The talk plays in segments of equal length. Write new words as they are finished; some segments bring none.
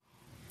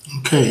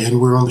Okay, and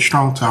we're on the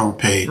Strong Tower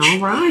page. All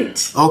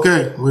right.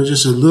 Okay, we're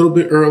just a little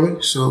bit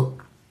early, so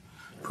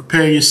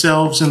prepare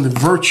yourselves in the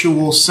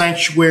virtual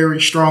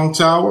sanctuary Strong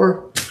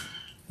Tower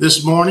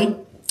this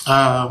morning.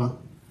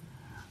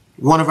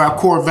 One of our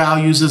core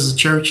values as a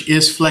church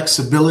is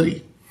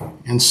flexibility.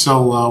 And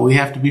so we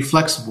have to be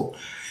flexible,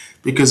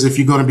 because if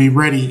you're going to be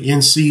ready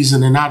in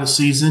season and out of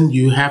season,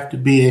 you have to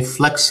be a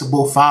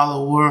flexible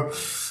follower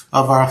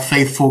of our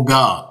faithful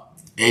God.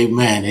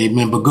 Amen.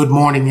 Amen. But good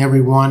morning,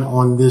 everyone,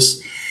 on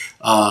this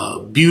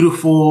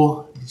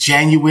beautiful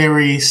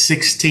January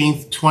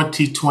 16th,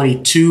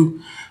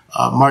 2022,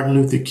 Martin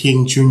Luther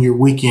King Jr.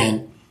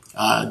 weekend.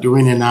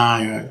 Doreen and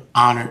I are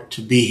honored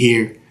to be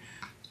here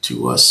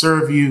to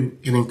serve you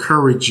and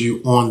encourage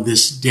you on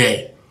this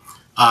day.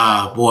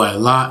 Boy, a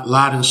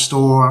lot in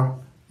store,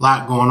 a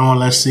lot going on.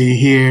 Let's see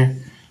here,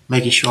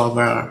 making sure all of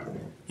our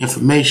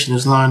information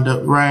is lined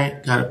up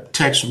right. Got a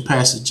text from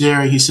Pastor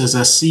Jerry. He says,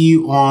 I see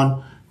you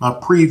on my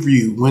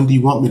preview. When do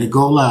you want me to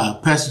go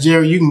live? Pastor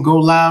Jerry, you can go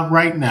live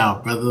right now,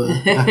 brother.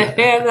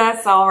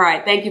 That's all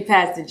right. Thank you,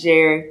 Pastor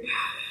Jerry.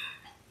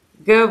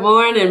 Good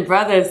morning,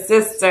 brothers and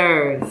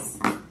sisters.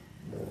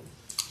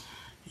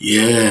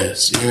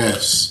 Yes.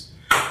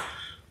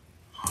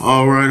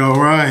 All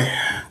right.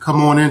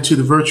 Come on into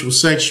the virtual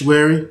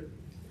sanctuary.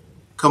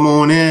 Come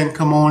on in.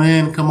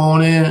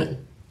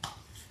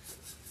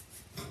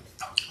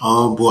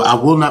 Oh boy, I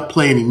will not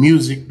play any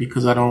music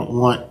because I don't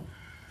want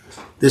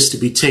this to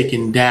be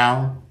taken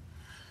down.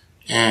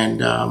 And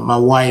my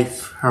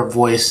wife, her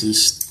voice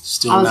is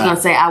still I was going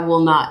to say, I will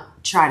not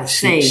try to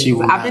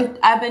sing.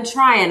 I've been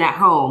trying at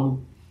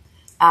home.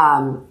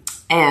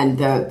 And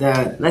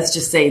let's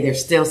just say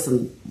there's still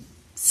some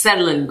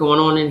settling going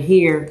on in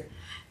here.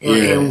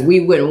 And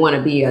we wouldn't want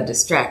to be a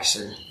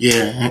distraction.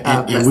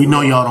 Yeah, and we know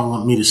y'all don't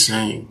want me to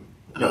sing.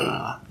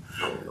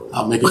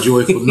 I'll make a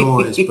joyful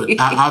noise, but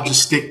I'll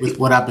just stick with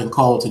what I've been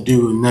called to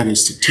do, and that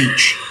is to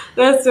teach.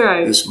 That's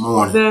right. This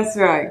morning. That's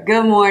right.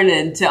 Good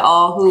morning to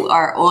all who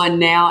are on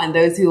now and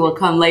those who will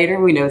come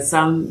later. We know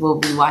some will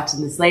be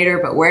watching this later,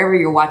 but wherever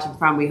you're watching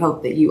from, we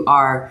hope that you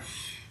are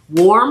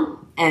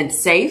warm and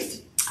safe.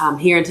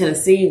 Here in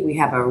Tennessee, we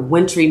have a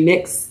wintry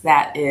mix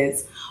that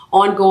is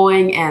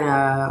ongoing and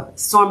a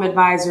storm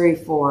advisory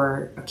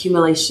for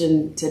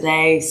accumulation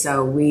today.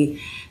 So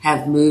we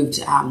have moved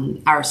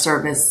our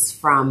service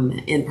from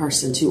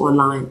in-person to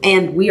online.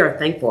 And we are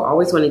thankful. I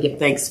always want to give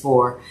thanks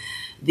for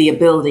the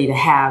ability to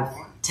have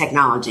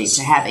technology,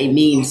 to have a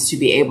means to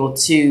be able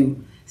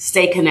to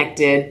stay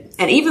connected.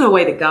 And even the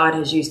way that God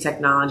has used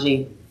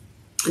technology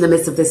in the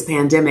midst of this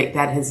pandemic,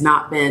 that has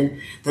not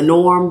been the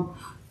norm,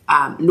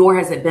 nor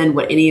has it been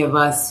what any of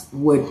us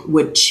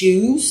would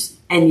choose.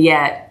 And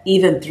yet,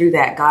 even through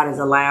that, God has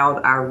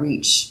allowed our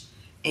reach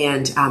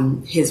and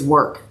his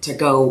work to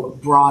go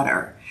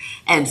broader.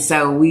 And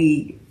so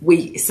we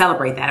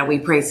celebrate that, and we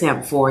praise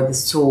him for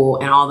this tool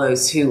and all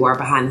those who are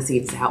behind the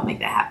scenes to help make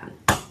that happen.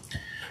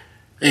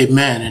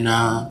 Amen. And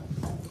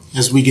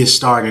as we get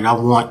started, I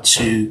want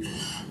to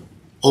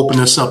open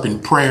us up in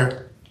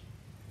prayer.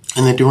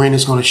 And then Doreen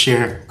is going to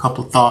share a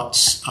couple of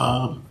thoughts.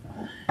 But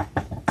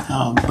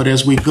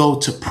as we go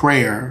to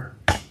prayer,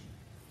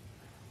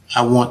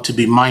 I want to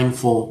be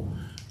mindful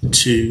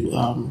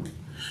to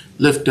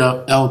lift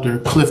up Elder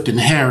Clifton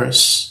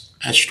Harris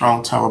at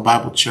Strong Tower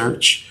Bible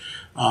Church.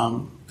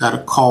 Got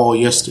a call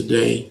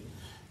yesterday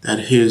that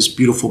his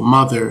beautiful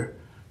mother,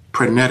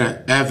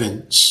 Prenetta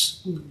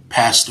Evans,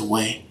 passed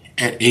away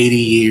at 80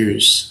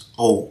 years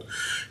old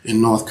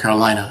in North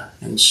Carolina.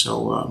 And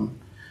so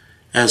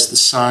as the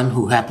son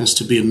who happens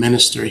to be a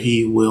minister,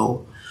 he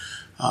will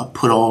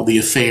put all the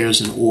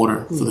affairs in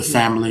order for the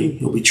family.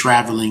 He'll be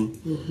traveling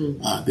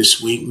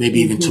this week,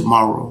 maybe even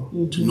tomorrow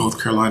to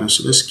North Carolina.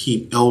 So let's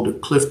keep Elder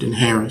Clifton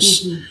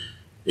Harris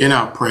in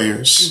our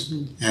prayers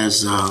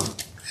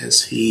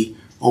as he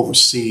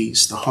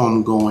oversees the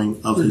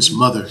homegoing of his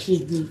mother.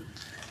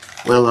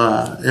 Well,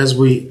 as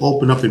we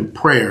open up in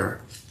prayer,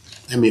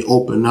 let me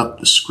open up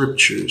the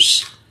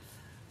scriptures.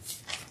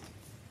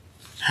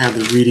 Have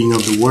the reading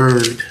of the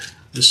word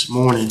this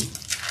morning.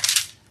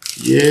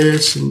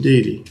 Yes,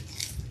 indeedy.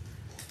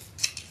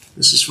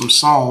 This is from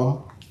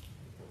Psalm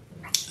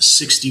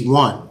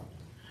 61.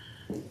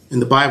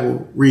 And the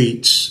Bible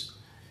reads,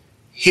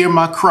 Hear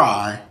my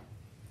cry,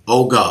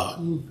 O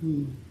God.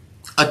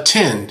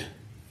 Attend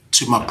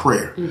to my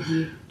prayer.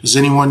 Does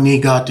anyone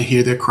need God to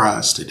hear their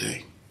cries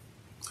today?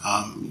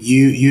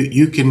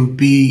 You can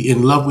be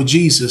in love with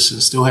Jesus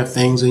and still have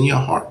things in your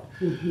heart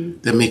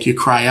that make you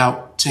cry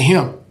out to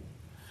him.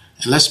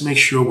 And let's make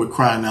sure we're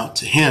crying out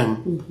to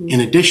him in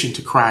addition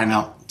to crying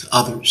out to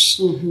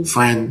others,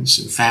 friends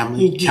and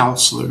family,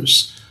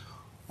 counselors.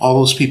 All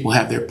those people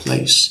have their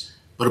place.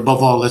 But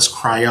above all, let's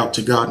cry out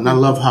to God. And I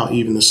love how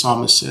even the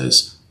psalmist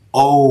says,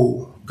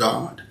 Oh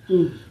God.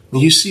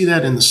 When you see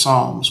that in the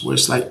Psalms where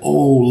it's like,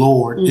 oh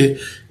Lord,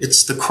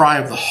 it's the cry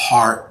of the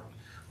heart.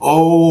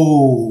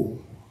 Oh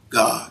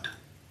God.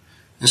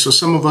 And so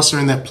some of us are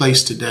in that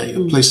place today,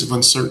 a place of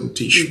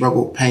uncertainty,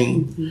 struggle,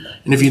 pain.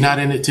 And if you're not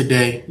in it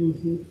today,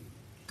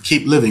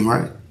 keep living,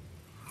 right?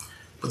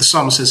 But the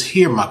psalmist says,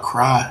 hear my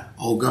cry,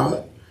 O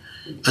God.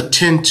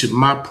 Attend to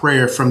my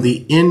prayer. From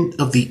the end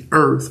of the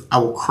earth, I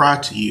will cry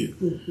to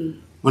you.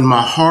 When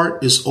my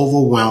heart is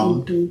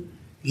overwhelmed,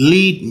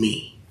 lead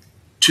me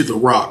to the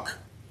rock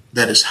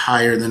that is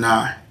higher than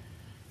I.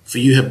 For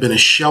you have been a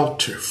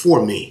shelter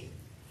for me,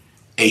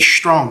 a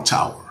strong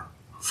tower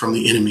from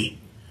the enemy.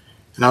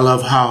 And I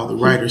love how the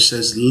writer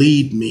says,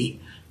 lead me.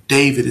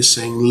 David is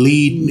saying,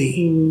 lead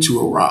me to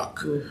a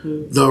rock,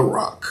 the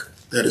rock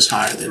that is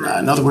higher than I.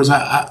 In other words,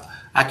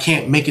 I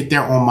can't make it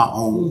there on my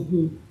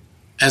own.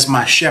 As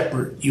my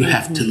shepherd, you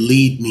have to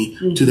lead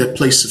me to that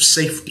place of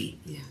safety,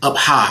 up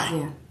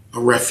high, a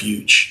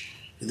refuge.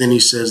 And then he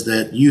says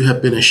that you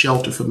have been a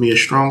shelter for me, a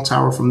strong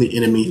tower from the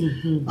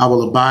enemy. I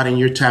will abide in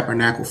your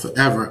tabernacle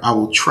forever. I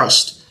will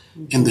trust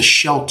in the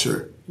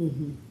shelter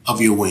of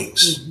your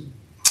wings.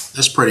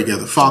 Let's pray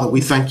together. Father,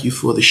 we thank you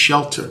for the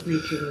shelter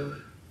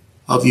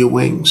of your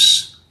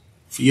wings,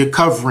 for your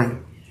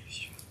covering,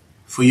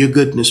 for your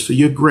goodness, for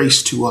your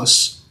grace to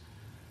us.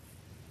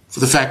 For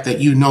the fact that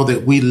you know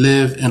that we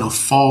live in a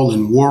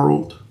fallen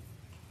world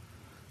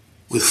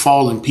with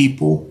fallen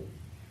people,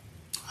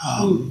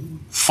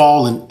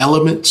 fallen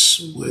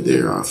elements where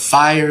there are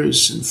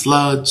fires and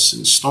floods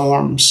and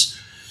storms,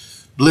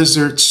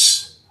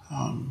 blizzards,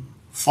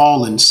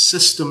 fallen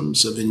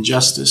systems of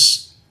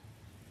injustice.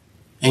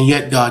 And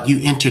yet, God, you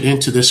entered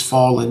into this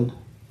fallen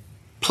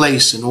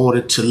place in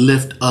order to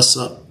lift us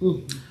up.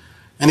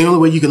 And the only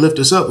way you could lift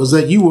us up was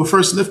that you were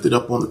first lifted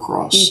up on the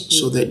cross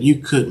so that you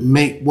could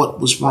make what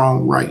was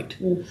wrong right.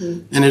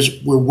 And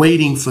as we're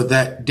waiting for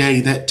that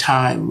day, that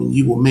time when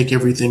you will make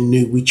everything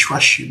new, we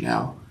trust you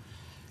now.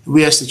 And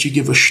we ask that you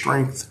give us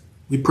strength.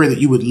 We pray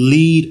that you would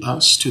lead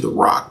us to the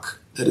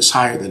rock that is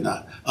higher than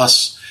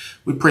us.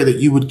 We pray that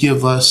you would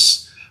give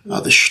us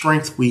the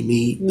strength we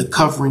need, the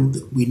covering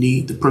that we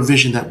need, the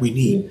provision that we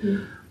need,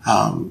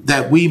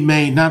 that we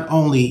may not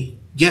only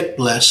get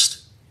blessed,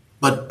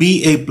 but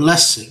be a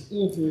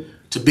blessing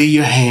to be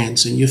your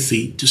hands and your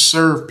feet, to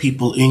serve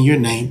people in your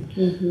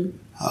name.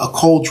 A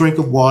cold drink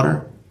of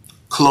water,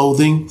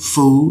 clothing,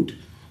 food,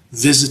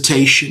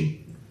 visitation,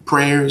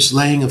 prayers,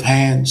 laying of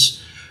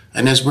hands.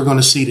 And as we're going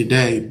to see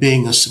today,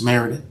 being a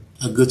Samaritan,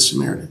 a good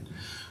Samaritan.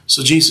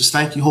 So Jesus,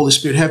 thank you. Holy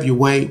Spirit, have your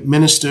way.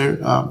 Minister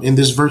in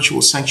this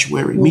virtual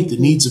sanctuary. Meet the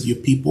needs of your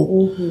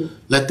people.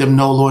 Let them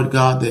know, Lord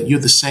God, that you're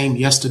the same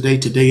yesterday,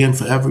 today, and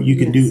forever. You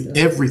can do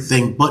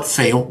everything but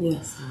fail.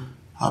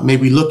 May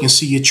we look and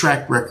see your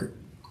track record.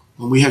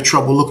 When we have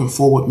trouble looking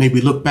forward, may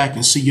we look back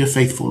and see your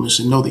faithfulness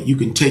and know that you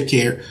can take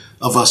care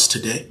of us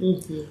today.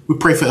 We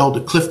pray for Elder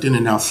Clifton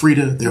and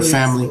Alfreda, their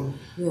family,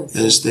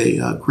 as they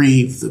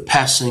grieve the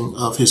passing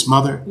of his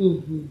mother.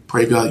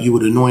 Pray, God, you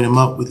would anoint him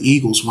up with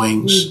eagle's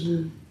wings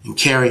and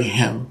carry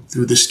him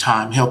through this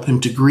time. Help him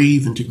to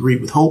grieve and to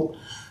grieve with hope.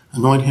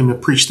 Anoint him to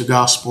preach the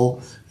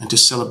gospel and to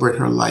celebrate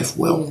her life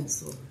well.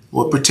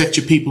 Lord, protect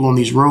your people on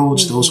these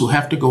roads, those who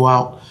have to go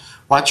out.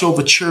 Watch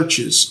over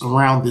churches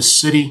around this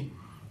city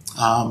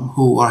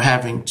who are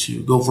having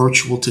to go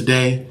virtual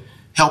today.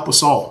 Help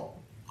us all.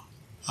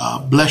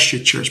 Bless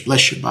your church.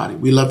 Bless your body.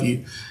 We love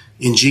you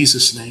in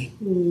Jesus' name.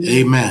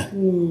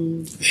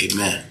 Amen.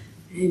 Amen.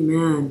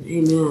 Amen.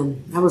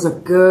 Amen. That was a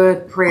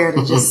good prayer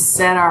to just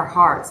set our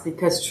hearts,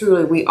 because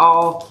truly we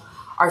all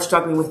are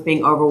struggling with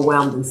being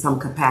overwhelmed in some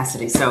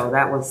capacity. So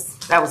that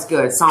was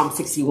good. Psalm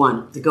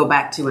 61 to go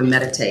back to and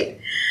meditate.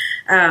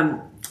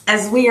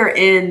 As we are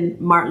in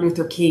Martin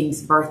Luther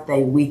King's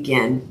birthday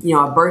weekend, you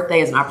know, a birthday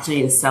is an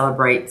opportunity to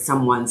celebrate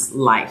someone's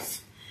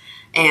life.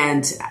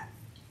 And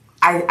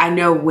I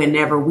know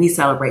whenever we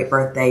celebrate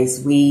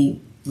birthdays, we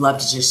love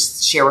to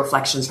just share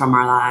reflections from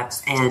our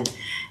lives. And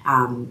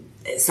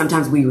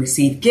sometimes we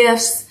receive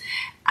gifts.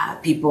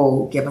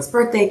 People give us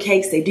birthday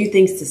cakes. They do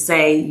things to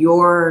say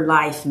your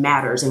life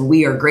matters and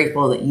we are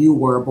grateful that you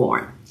were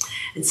born.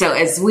 And so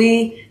as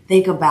we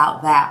think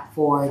about that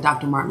for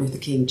Dr. Martin Luther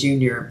King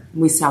Jr.,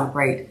 we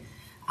celebrate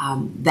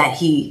that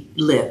he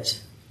lived.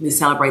 We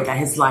celebrate that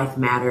his life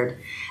mattered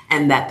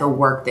and that the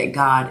work that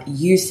God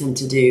used him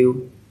to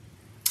do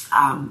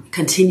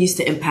continues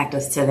to impact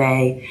us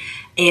today,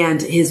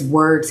 and his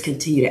words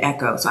continue to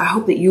echo. So I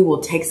hope that you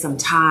will take some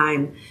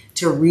time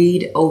to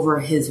read over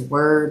his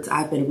words.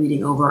 I've been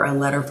reading over a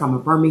letter from a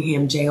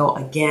Birmingham jail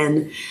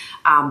again.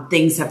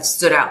 Things have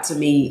stood out to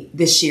me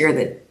this year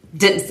that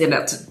didn't stand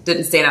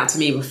out to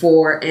me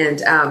before.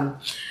 And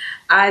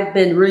I've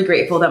been really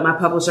grateful that my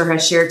publisher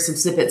has shared some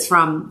snippets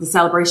from The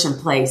Celebration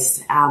Place,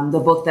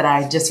 the book that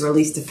I just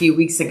released a few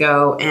weeks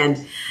ago.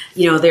 And,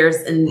 you know, there's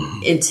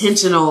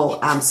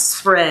intentional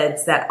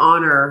spreads that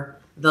honor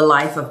the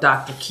life of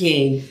Dr.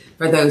 King.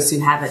 For those who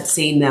haven't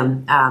seen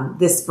them,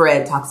 this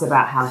spread talks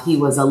about how he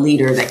was a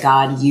leader that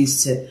God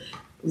used to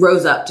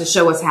rose up to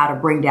show us how to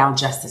bring down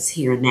justice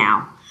here and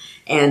now.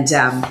 And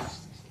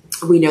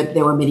we know that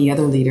there were many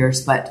other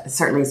leaders, but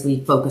certainly as we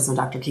focus on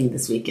Dr. King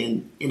this week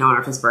in honor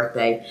of his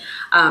birthday,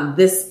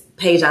 this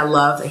page I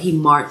love that he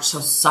marched so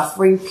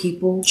suffering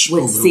people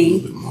would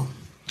see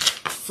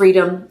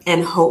freedom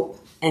and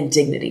hope and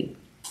dignity.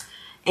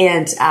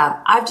 And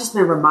I've just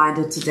been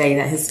reminded today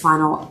that his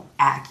final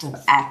act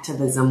of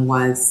activism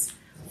was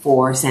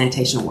for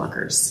sanitation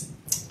workers.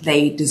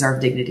 They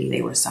deserve dignity.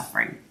 They were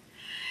suffering.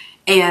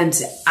 And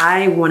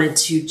I wanted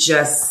to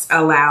just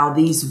allow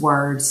these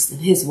words,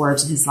 his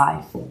words in his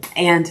life,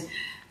 and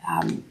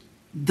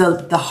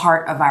the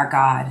heart of our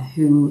God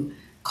who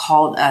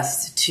called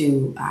us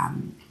to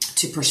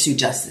pursue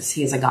justice.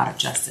 He is a God of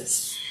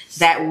justice.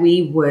 That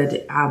we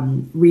would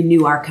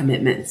renew our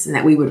commitments and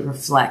that we would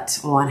reflect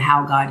on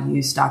how God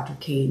used Dr.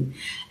 King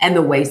and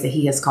the ways that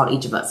he has called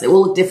each of us. It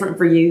will look different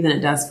for you than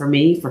it does for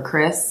me, for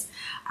Chris.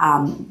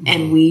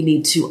 And we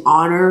need to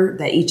honor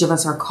that each of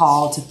us are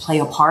called to play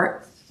a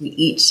part. We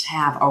each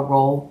have a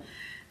role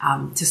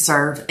to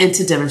serve and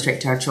to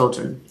demonstrate to our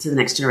children, to the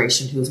next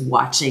generation who is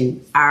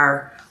watching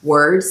our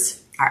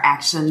words, our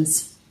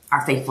actions,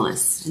 our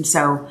faithfulness. And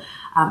so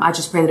I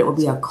just pray that it will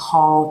be a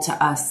call to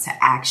us to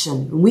action.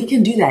 And we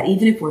can do that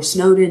even if we're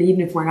snowed in, even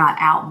if we're not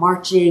out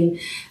marching,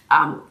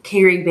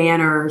 carrying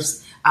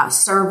banners,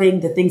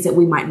 serving the things that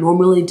we might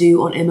normally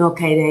do on MLK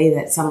Day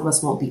that some of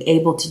us won't be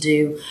able to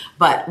do.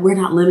 But we're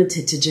not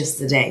limited to just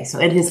the day. So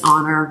in his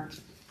honor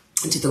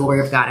and to the glory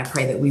of God, I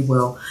pray that we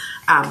will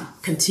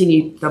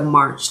continue the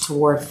march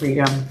toward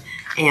freedom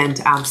and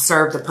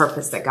serve the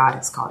purpose that God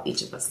has called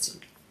each of us to.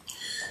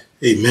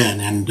 Amen.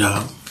 And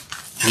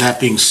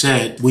that being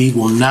said, we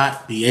will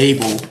not be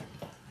able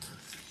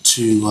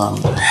to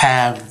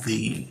have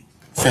the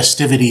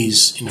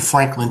festivities in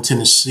Franklin,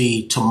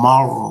 Tennessee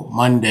tomorrow,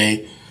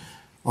 Monday,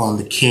 on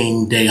the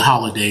King Day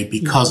holiday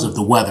because of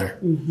the weather.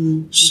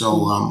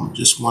 So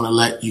just want to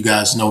let you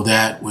guys know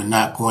that we're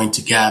not going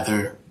to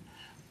gather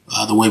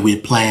the way we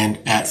had planned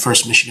at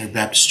First Missionary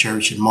Baptist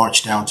Church and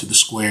march down to the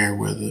square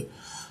where the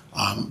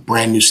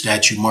brand new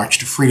statue March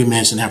to Freedom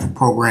is and have a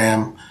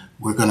program.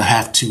 We're going to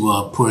have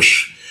to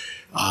push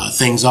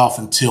things off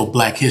until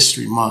Black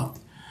History Month.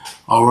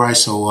 All right,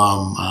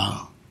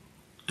 so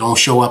don't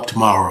show up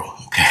tomorrow,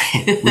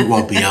 okay? We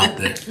won't be out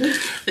there.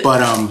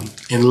 But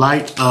in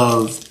light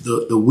of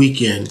the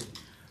weekend,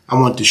 I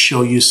want to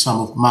show you some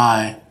of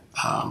my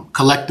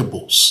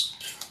collectibles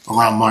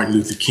around Martin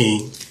Luther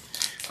King.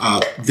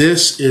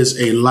 This is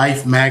a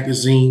Life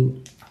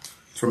magazine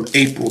from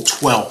April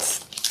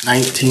 12th,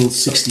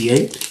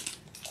 1968.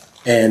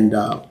 And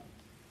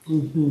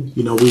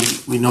you know,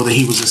 we know that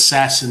he was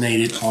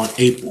assassinated on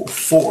April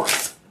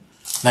 4th,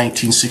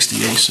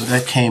 1968. So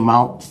that came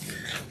out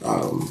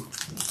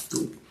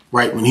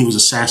right when he was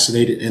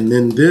assassinated. And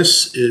then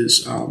this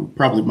is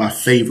probably my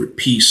favorite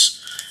piece.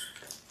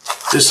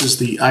 This is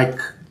the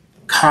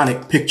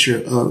iconic picture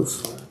of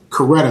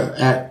Coretta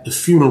at the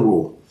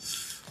funeral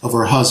of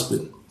her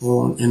husband.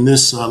 And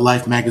this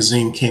Life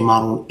magazine came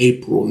out on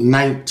April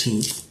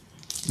 19th,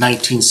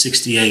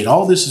 1968.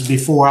 All this is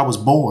before I was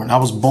born. I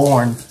was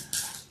born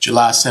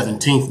July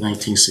 17th,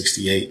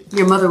 1968.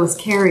 Your mother was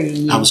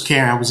carrying you. I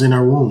was in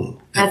her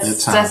womb at that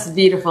time. That's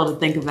beautiful to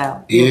think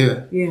about.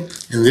 Yeah. Yeah.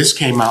 And this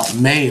came out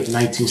May of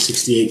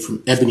 1968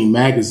 from Ebony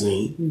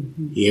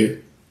Magazine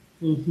here,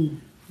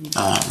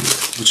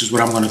 which is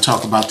what I'm going to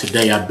talk about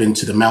today. I've been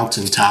to the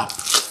mountaintop.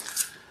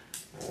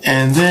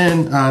 And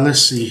then let's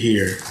see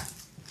here.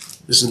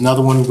 This is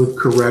another one with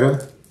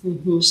Coretta.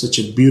 Such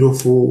a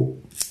beautiful,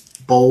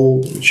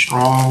 bold, and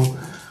strong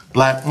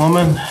Black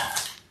woman.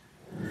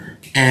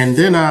 And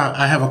then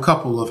I have a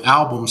couple of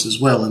albums as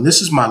well. And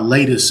this is my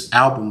latest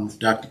album with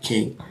Dr.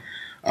 King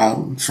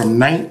from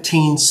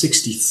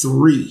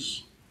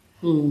 1963.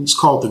 It's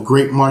called The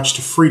Great March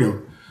to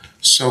Freedom.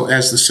 So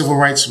as the civil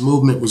rights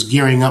movement was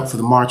gearing up for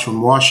the March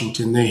on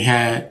Washington, they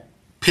had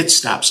pit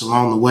stops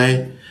along the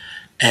way.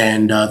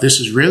 And this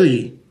is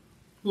really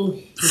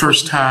the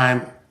first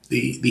time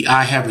the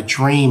I Have a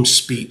Dream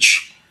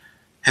speech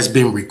has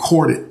been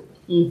recorded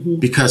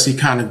because he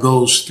kind of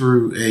goes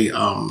through a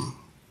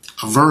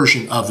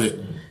version of it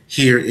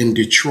here in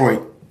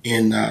Detroit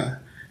in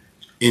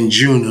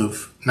June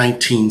of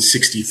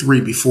 1963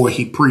 before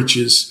he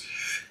preaches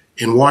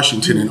in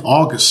Washington in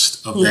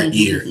August of that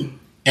year.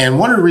 And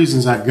one of the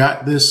reasons I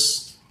got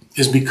this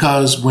is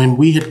because when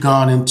we had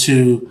gone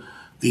into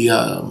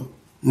the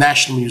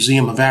National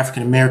Museum of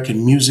African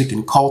American Music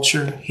and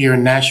Culture here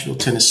in Nashville,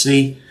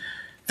 Tennessee,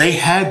 they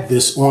had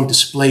this on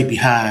display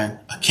behind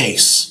a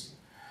case.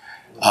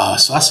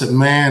 So I said,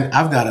 man,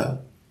 I've got to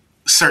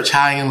search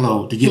high and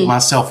low to get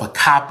myself a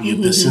copy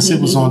of this since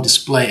it was on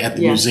display at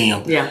the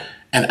museum.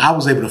 And I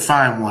was able to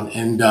find one.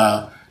 And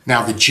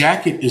now the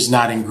jacket is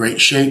not in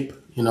great shape.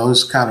 You know,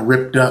 it's kind of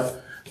ripped up.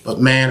 But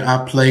man,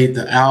 I played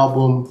the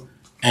album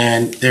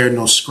and there are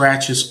no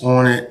scratches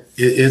on it.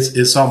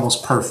 It's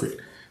almost perfect.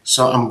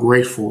 So I'm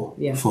grateful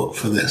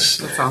for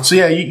this. Awesome. So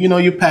yeah, you know,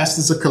 your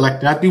pastor's a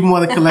collector. I do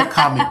more than collect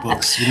comic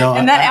books, you know.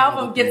 And that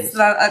album gets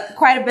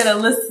quite a bit of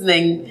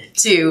listening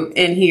to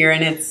in here,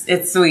 and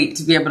it's sweet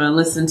to be able to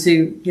listen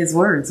to his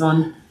words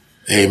on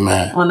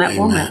that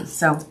format.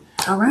 So,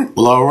 all right.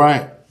 Well, all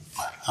right.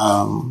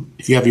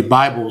 If you have your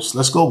Bibles,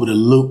 let's go over to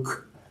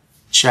Luke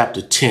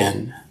chapter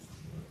 10.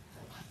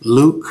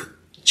 Luke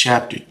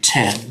chapter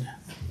 10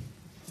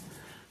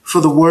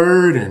 for the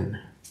word, and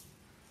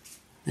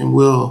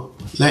we'll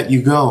let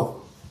you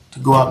go. to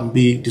go out and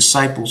be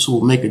disciples who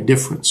will make a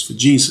difference for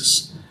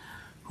Jesus,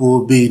 who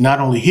will be not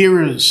only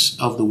hearers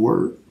of the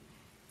word,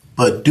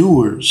 but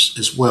doers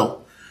as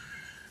well.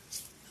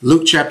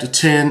 Luke chapter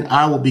 10,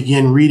 I will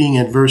begin reading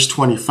at verse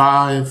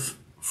 25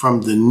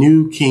 from the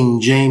New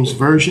King James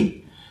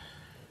Version.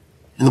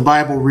 And the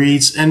Bible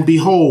reads, "And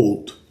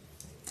behold,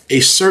 a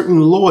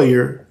certain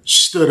lawyer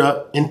stood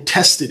up and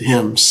tested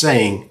him,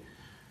 saying,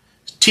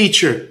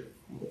 'Teacher,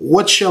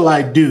 what shall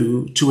I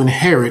do to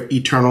inherit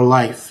eternal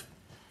life?'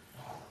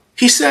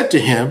 He said to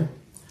him,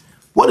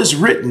 'What is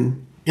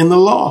written in the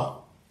law?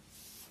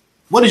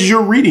 What is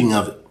your reading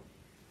of it?'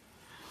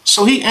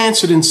 So he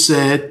answered and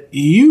said,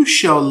 'You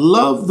shall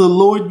love the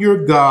Lord your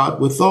God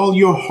with all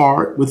your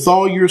heart, with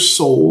all your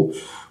soul,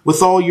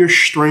 with all your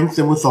strength,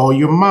 and with all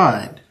your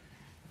mind,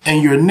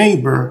 and your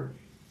neighbor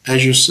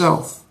as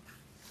yourself.'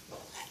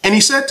 And he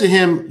said to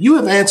him, 'You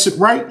have answered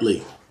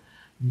rightly.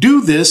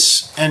 Do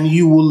this and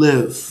you will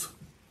live.'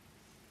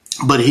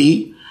 But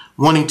he,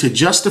 wanting to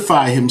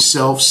justify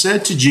himself,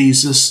 said to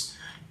Jesus,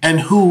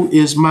 'And who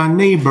is my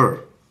neighbor?'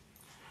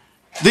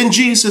 Then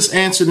Jesus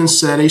answered and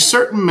said, 'A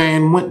certain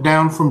man went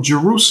down from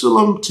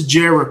Jerusalem to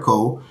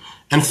Jericho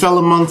and fell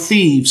among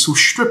thieves, who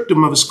stripped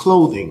him of his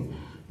clothing,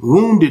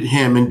 wounded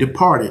him, and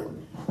departed,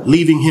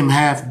 leaving him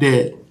half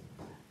dead.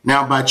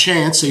 Now by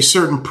chance a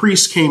certain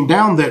priest came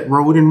down that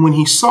road, and when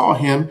he saw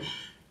him,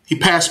 he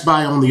passed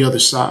by on the other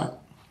side.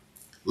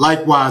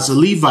 Likewise a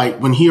Levite,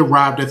 when he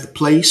arrived at the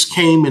place,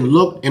 came and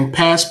looked and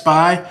passed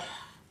by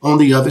on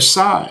the other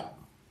side.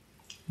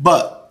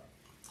 But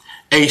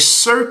a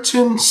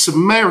certain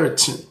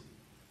Samaritan,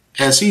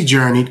 as he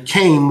journeyed,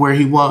 came where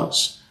he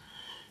was.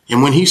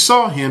 And when he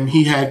saw him,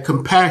 he had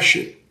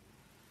compassion."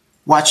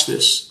 Watch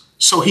this.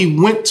 "So he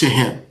went to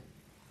him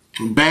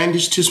and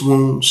bandaged his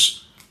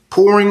wounds,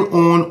 pouring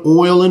on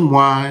oil and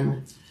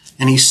wine,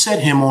 and he set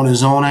him on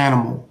his own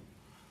animal,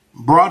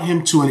 brought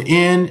him to an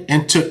inn,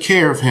 and took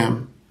care of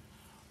him.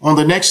 On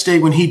the next day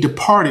when he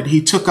departed,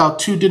 he took out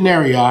 2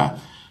 denarii,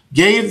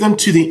 gave them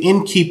to the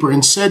innkeeper,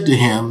 and said to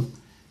him,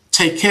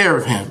 'Take care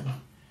of him,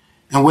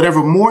 and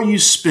whatever more you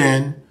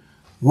spend,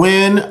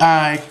 when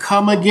I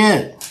come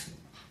again,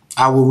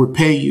 I will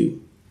repay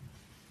you.'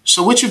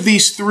 So which of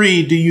these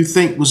 3 do you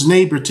think was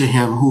neighbor to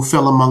him who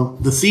fell among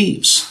the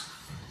thieves?"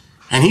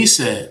 And he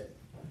said,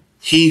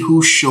 "He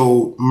who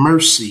showed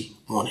mercy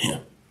on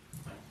him."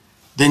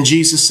 Then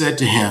Jesus said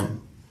to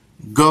him,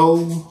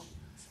 "Go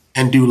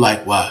and do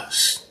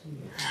likewise."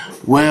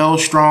 Well,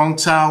 Strong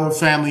Tower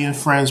family and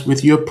friends,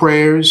 with your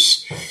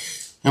prayers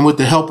and with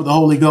the help of the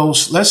Holy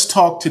Ghost, let's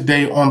talk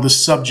today on the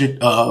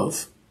subject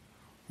of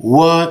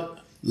what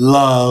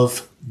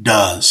love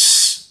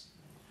does.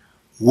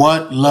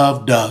 What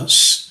love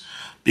does.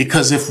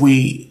 Because if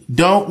we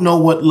don't know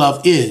what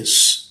love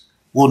is,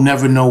 we'll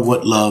never know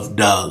what love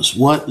does.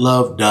 What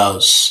love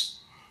does.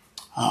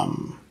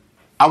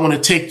 I want to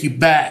take you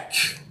back,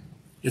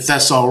 if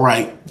that's all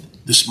right,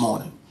 this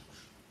morning.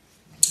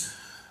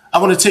 I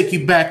want to take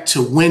you back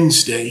to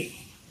Wednesday,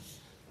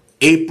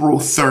 April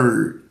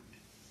 3rd,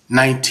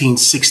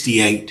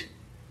 1968,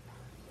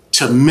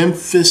 to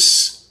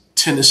Memphis,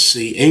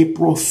 Tennessee.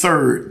 April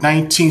 3rd,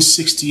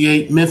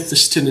 1968,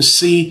 Memphis,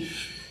 Tennessee.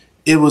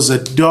 It was a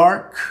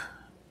dark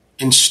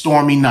and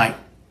stormy night.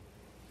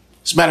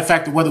 As a matter of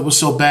fact, the weather was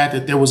so bad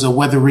that there was a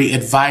weathery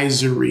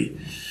advisory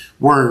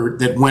word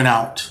that went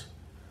out,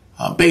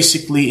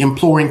 basically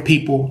imploring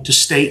people to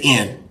stay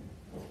in.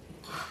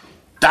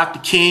 Dr.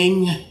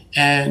 King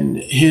and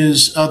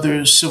his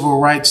other civil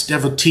rights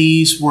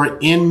devotees were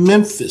in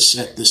Memphis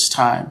at this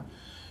time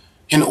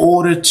in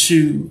order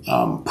to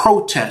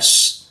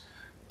protest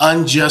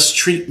unjust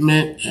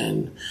treatment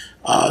and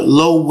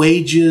low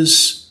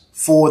wages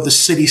for the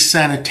city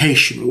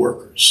sanitation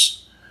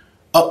workers.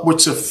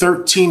 Upwards of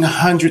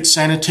 1,300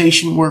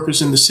 sanitation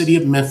workers in the city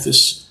of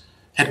Memphis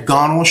had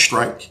gone on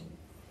strike.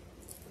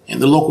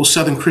 And the local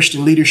Southern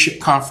Christian Leadership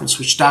Conference,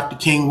 which Dr.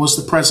 King was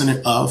the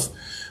president of,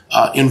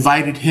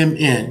 invited him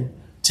in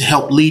to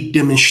help lead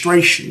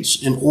demonstrations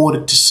in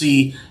order to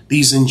see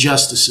these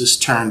injustices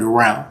turned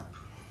around.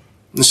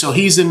 And so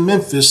he's in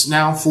Memphis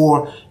now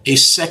for a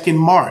second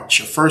march.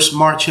 A first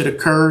march had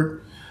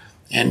occurred,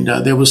 and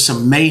there was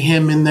some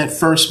mayhem in that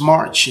first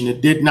march, and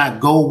it did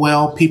not go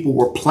well. People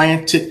were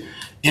planted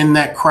in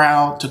that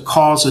crowd to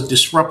cause a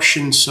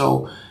disruption.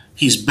 So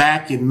he's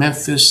back in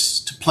Memphis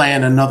to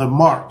plan another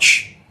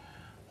march.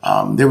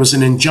 There was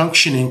an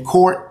injunction in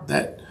court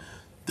that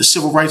the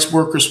civil rights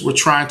workers were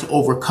trying to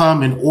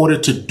overcome in order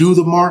to do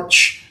the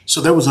march.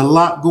 So there was a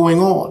lot going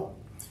on.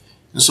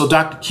 And so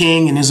Dr.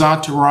 King and his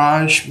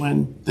entourage,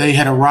 when they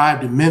had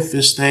arrived in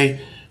Memphis,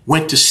 they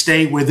went to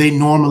stay where they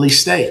normally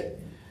stay.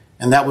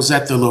 And that was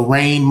at the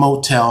Lorraine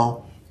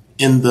Motel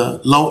in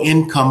the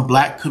low-income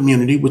black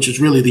community, which was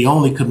really the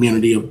only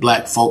community of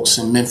black folks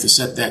in Memphis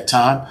at that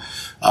time.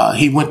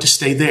 He went to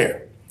stay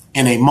there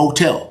in a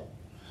motel,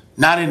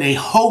 not in a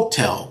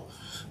hotel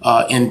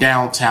in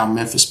downtown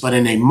Memphis, but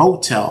in a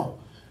motel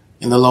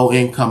in the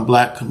low-income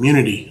black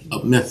community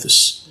of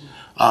Memphis.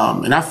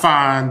 And I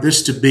find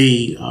this to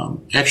be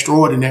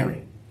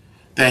extraordinary,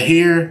 that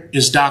here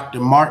is Dr.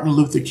 Martin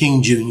Luther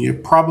King Jr.,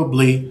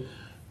 probably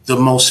the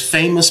most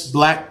famous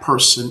black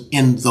person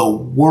in the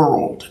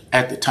world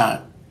at the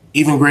time,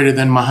 even greater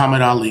than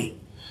Muhammad Ali.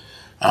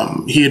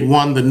 He had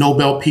won the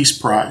Nobel Peace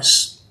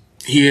Prize.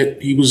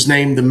 He was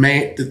named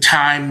the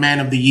Time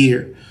Man of the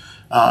Year.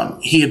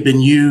 He had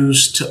been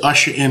used to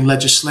usher in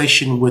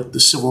legislation with the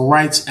Civil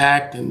Rights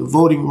Act and the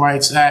Voting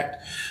Rights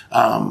Act.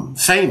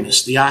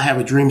 Famous, the I Have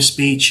a Dream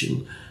speech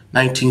in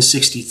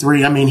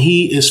 1963. I mean,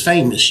 he is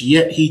famous,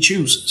 yet he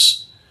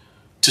chooses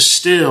to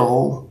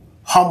still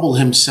humble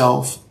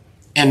himself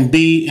and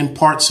be in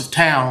parts of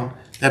town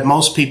that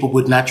most people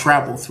would not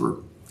travel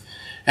through.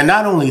 And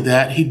not only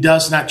that, he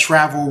does not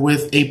travel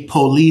with a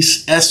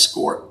police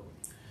escort.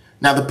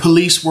 Now, the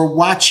police were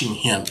watching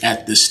him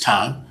at this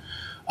time,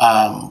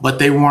 but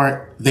they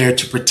weren't there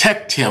to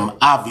protect him,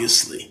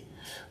 obviously.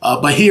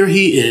 But here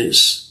he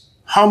is,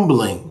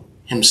 humbling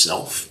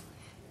himself,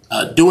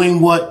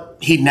 doing what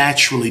he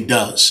naturally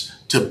does,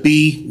 to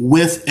be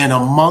with and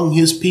among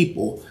his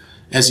people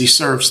as he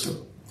serves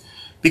them.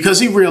 Because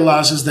he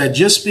realizes that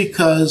just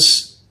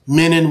because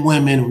men and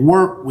women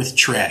work with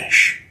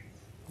trash,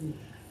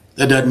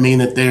 that doesn't mean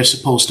that they're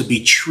supposed to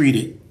be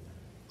treated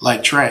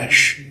like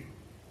trash.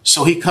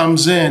 So he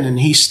comes in and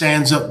he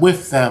stands up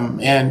with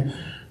them. And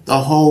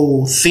the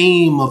whole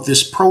theme of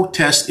this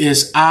protest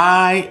is,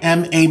 I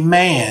am a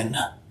man.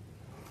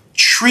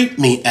 Treat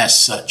me as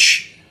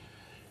such.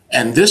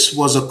 And this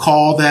was a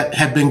call that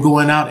had been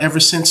going out ever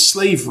since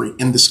slavery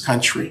in this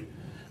country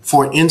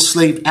for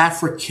enslaved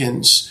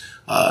Africans,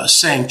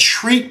 saying,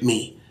 treat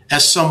me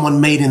as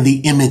someone made in the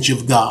image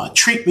of God.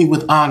 Treat me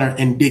with honor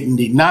and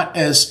dignity, not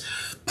as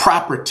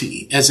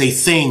property, as a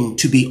thing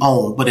to be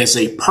owned, but as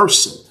a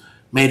person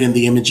made in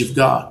the image of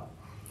God.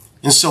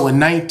 And so in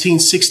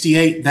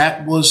 1968,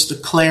 that was the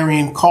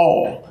clarion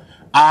call.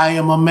 I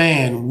am a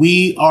man.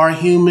 We are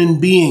human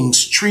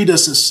beings. Treat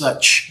us as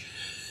such.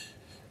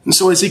 And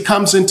so as he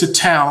comes into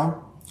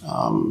town,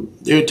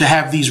 they're to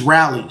have these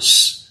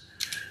rallies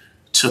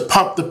to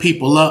pump the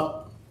people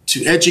up,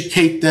 to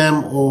educate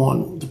them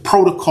on the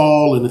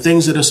protocol and the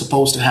things that are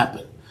supposed to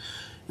happen.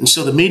 And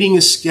so the meeting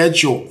is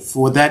scheduled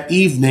for that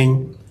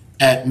evening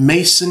at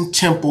Mason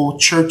Temple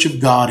Church of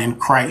God in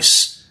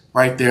Christ,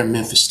 right there in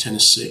Memphis,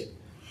 Tennessee.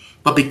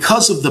 But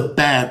because of the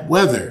bad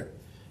weather,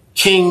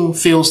 King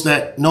feels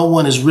that no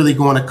one is really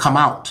going to come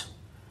out.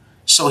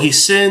 So he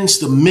sends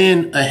the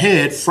men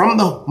ahead from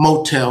the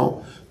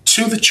motel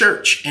to the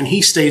church, and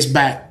he stays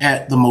back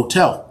at the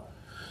motel.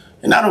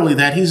 And not only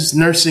that, he's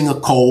nursing a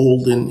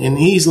cold, and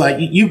he's like,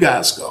 you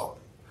guys go.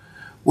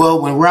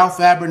 Well, when Ralph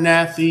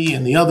Abernathy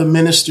and the other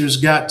ministers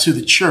got to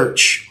the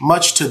church,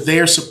 much to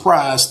their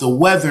surprise, the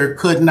weather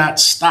could not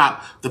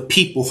stop the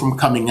people from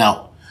coming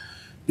out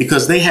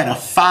because they had a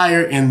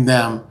fire in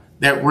them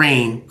that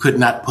rain could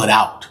not put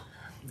out.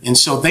 And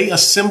so they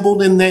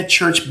assembled in that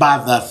church by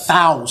the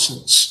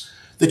thousands.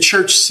 The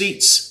church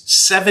seats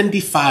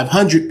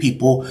 7,500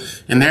 people,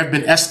 and there have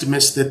been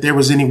estimates that there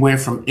was anywhere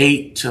from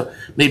 8 to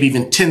maybe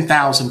even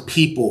 10,000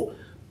 people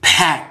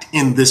packed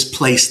in this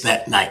place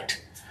that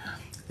night.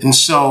 And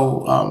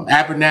so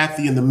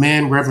Abernathy and the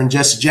men, Reverend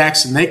Jesse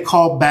Jackson, they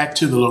called back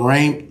to the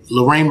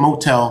Lorraine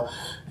Motel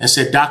and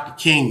said, Dr.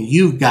 King,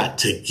 you've got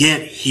to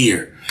get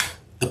here.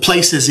 The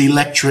place is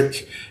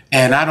electric,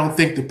 and I don't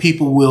think the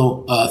people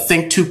will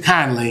think too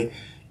kindly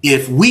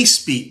if we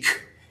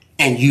speak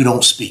and you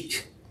don't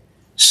speak.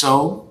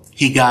 So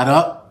he got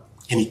up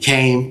and he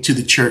came to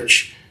the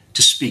church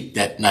to speak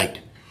that night.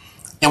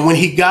 And when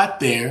he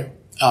got there,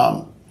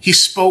 he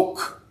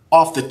spoke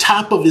off the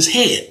top of his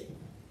head,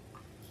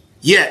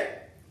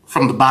 yet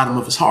from the bottom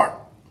of his heart.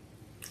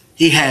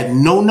 He had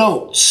no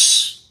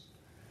notes,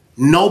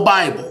 no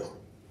Bible,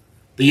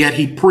 but yet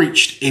he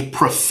preached a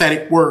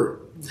prophetic word,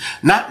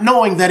 not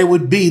knowing that it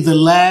would be the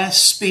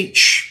last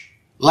speech,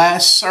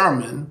 last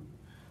sermon,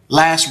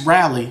 last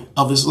rally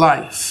of his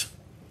life.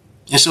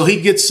 And so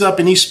he gets up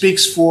and he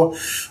speaks for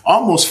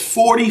almost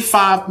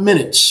 45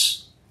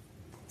 minutes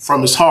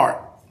from his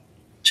heart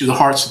to the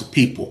hearts of the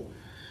people.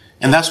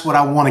 And that's what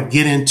I want to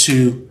get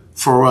into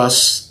for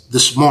us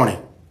this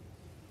morning.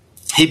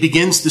 He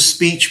begins the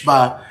speech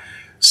by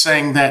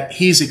saying that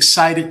he's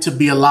excited to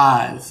be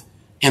alive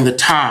in the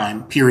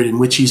time period in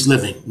which he's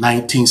living,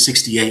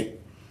 1968.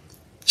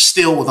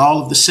 Still with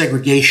all of the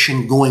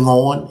segregation going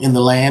on in the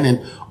land.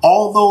 And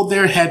although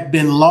there had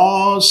been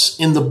laws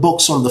in the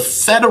books on the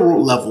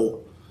federal level,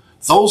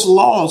 those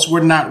laws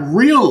were not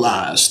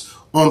realized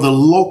on the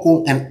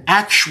local and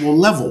actual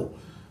level.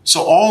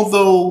 So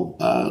although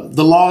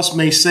the laws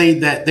may say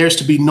that there's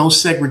to be no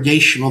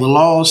segregation, or the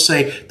laws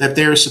say that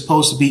there is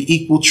supposed to be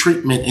equal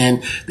treatment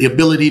and the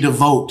ability to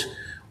vote,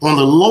 on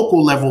the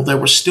local level, there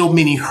were still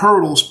many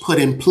hurdles put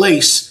in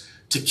place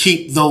to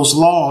keep those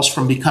laws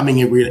from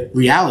becoming a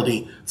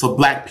reality for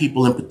Black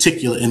people in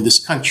particular in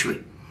this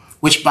country.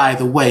 Which, by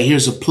the way,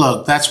 here's a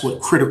plug. That's what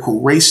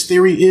critical race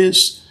theory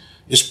is.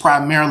 It's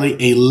primarily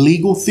a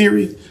legal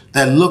theory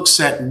that looks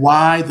at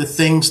why the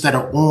things that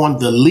are on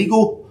the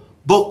legal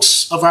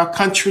books of our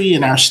country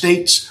and our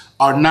states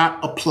are not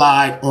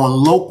applied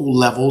on local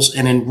levels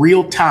and in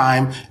real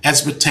time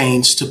as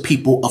pertains to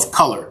people of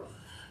color.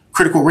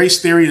 Critical race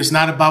theory is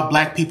not about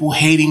black people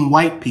hating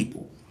white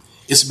people.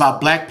 It's about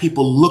black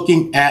people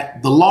looking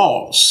at the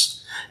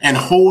laws and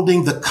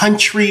holding the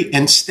country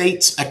and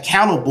states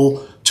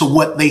accountable to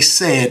what they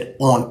said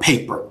on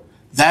paper.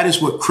 That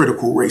is what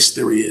critical race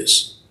theory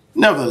is.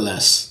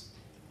 Nevertheless,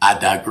 I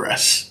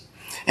digress.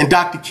 And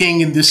Dr.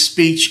 King, in this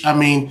speech,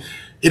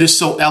 it is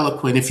so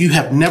eloquent. If you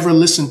have never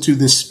listened to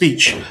this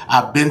speech,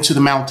 I've been to the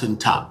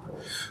mountaintop.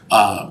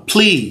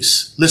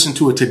 Please listen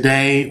to it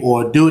today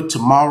or do it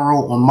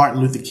tomorrow on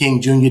Martin Luther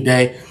King Jr.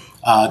 Day.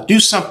 Do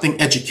something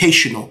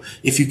educational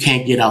if you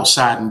can't get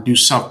outside, and do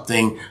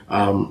something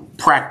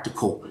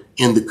practical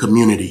in the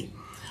community.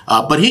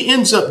 But he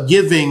ends up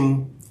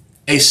giving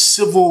a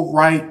civil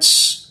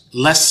rights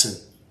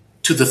lesson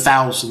to the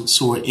thousands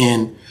who are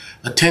in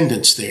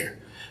attendance there,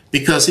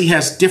 because he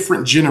has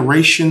different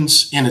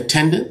generations in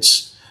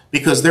attendance,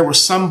 because there were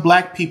some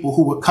black people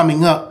who were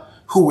coming up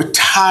who were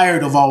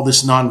tired of all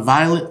this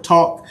nonviolent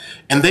talk,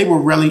 and they were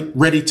really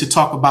ready to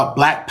talk about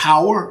black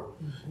power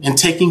and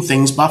taking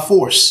things by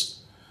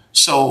force.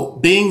 So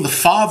being the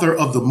father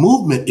of the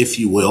movement, if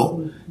you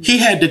will, he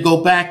had to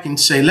go back and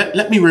say,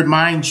 let me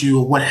remind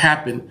you of what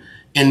happened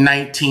in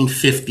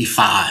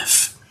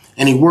 1955.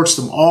 And he works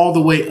them all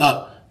the way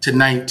up to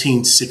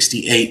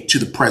 1968 to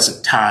the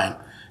present time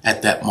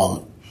at that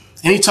moment.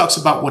 And he talks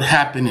about what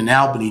happened in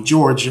Albany,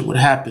 Georgia, what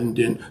happened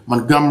in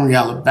Montgomery,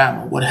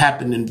 Alabama, what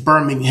happened in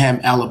Birmingham,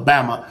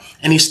 Alabama.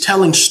 And he's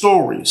telling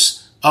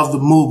stories of the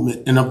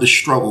movement and of the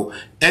struggle,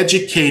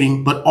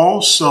 educating, but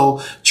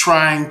also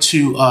trying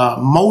to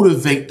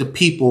motivate the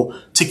people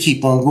to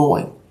keep on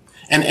going.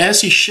 And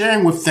as he's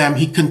sharing with them,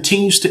 he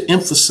continues to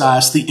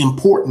emphasize the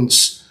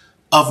importance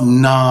of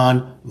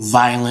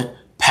nonviolent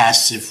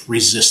passive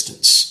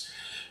resistance.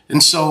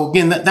 And so,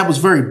 again, that was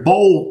very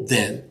bold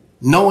then,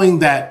 knowing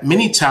that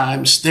many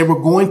times they were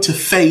going to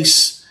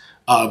face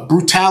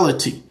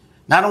brutality,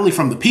 not only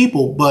from the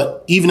people,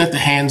 but even at the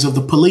hands of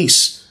the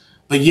police.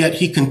 But yet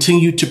he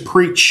continued to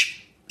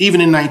preach,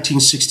 even in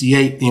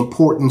 1968, the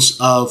importance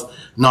of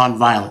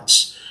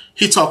nonviolence.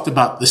 He talked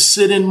about the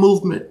sit-in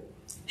movement.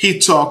 He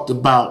talked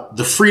about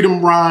the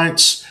freedom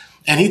rides.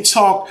 And he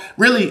talked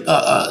really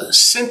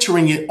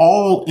centering it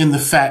all in the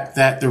fact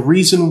that the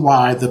reason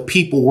why the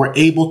people were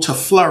able to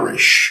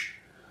flourish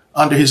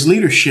under his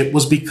leadership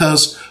was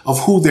because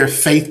of who their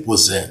faith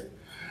was in,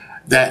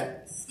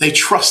 that they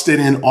trusted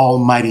in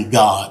Almighty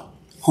God,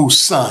 whose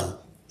son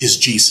is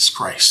Jesus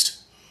Christ,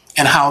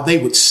 and how they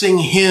would sing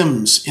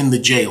hymns in the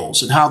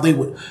jails and how they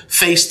would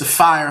face the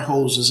fire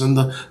hoses and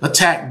the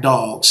attack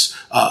dogs,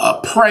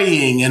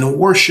 praying and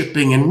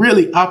worshiping and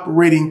really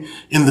operating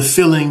in the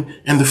filling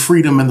and the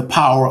freedom and the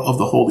power of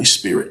the Holy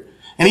Spirit.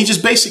 And he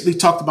just basically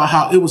talked about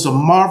how it was a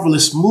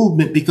marvelous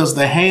movement because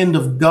the hand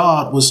of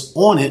God was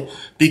on it,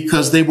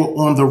 because they were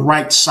on the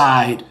right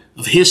side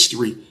of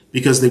history,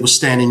 because they were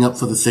standing up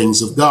for the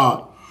things of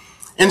God.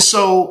 And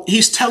so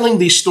he's telling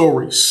these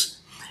stories,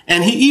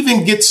 and he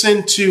even gets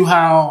into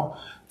how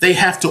they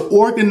have to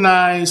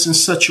organize in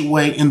such a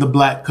way in the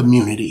black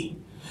community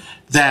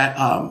that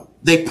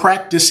they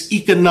practice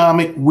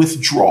economic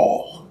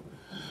withdrawal,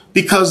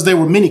 because there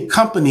were many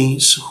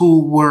companies who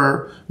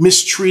were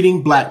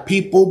mistreating black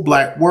people,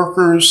 black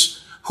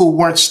workers, who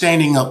weren't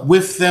standing up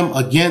with them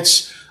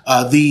against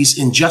these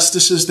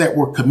injustices that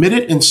were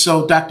committed. And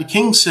so Dr.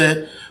 King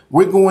said,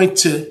 we're going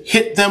to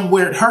hit them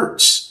where it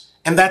hurts.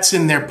 And that's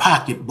in their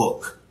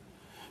pocketbook,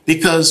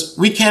 because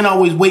we can't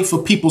always wait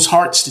for people's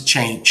hearts to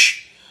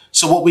change.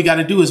 So what we got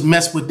to do is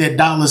mess with their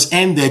dollars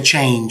and their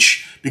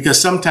change, because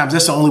sometimes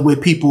that's the only way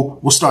people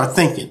will start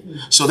thinking.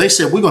 So they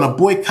said, we're going to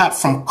boycott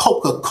from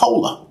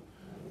Coca-Cola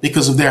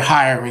because of their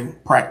hiring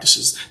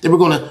practices. They were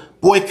going to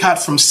boycott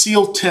from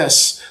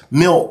Sealtest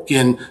milk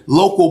and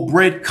local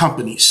bread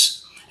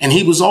companies. And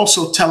he was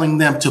also telling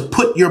them to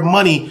put your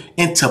money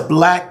into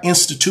black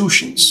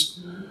institutions,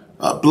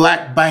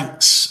 black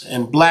banks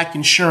and black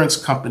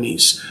insurance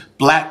companies,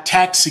 black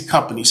taxi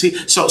companies.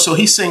 So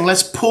he's saying,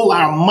 let's pull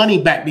our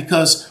money back,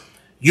 because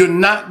you're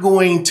not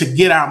going to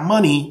get our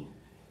money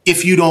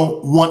if you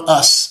don't want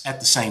us at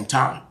the same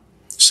time.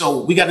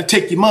 So we got to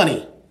take your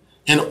money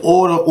in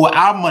order, or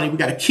our money, we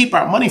got to keep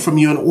our money from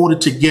you in order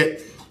to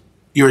get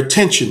your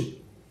attention.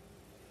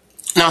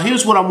 Now,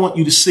 here's what I want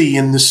you to see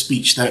in this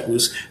speech that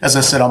was, as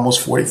I said,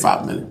 almost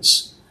 45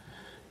 minutes.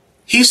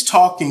 He's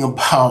talking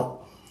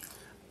about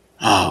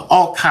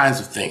all kinds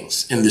of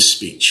things in this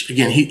speech.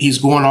 Again, he's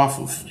going off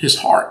of his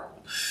heart,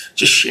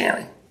 just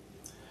sharing.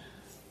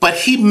 But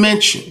he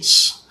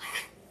mentions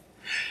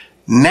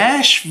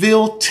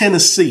Nashville,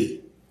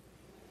 Tennessee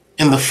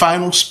in the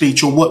final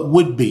speech, or what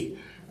would be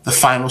the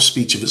final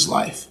speech of his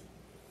life.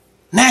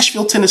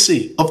 Nashville,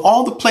 Tennessee. Of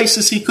all the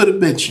places he could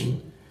have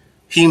mentioned,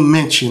 he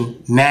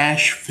mentioned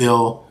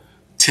Nashville,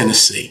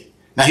 Tennessee.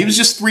 Now, he was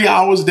just 3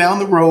 hours down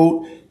the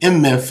road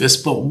in Memphis,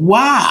 but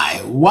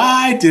why?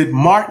 Why did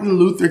Martin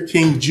Luther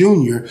King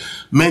Jr.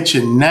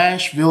 mention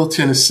Nashville,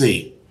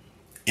 Tennessee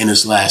in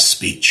his last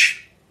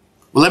speech?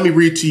 Well, let me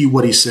read to you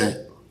what he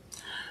said.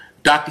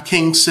 Dr.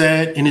 King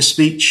said in his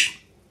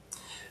speech,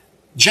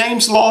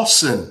 James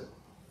Lawson,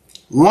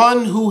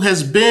 one who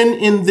has been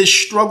in this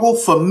struggle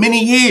for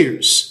many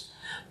years,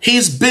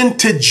 he's been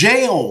to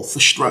jail for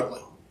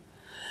struggling.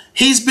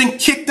 He's been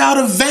kicked out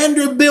of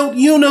Vanderbilt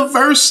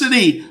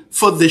University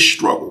for this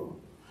struggle,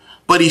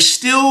 but he's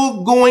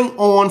still going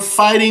on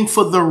fighting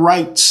for the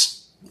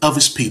rights of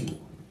his people.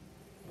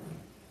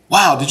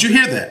 Wow, did you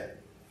hear that?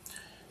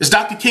 As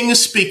Dr. King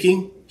is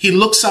speaking, he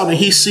looks out and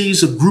he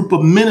sees a group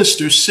of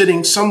ministers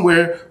sitting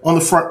somewhere on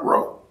the front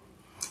row.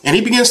 And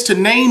he begins to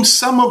name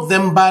some of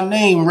them by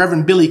name,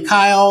 Reverend Billy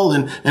Kyle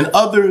and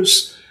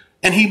others.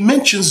 And he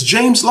mentions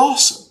James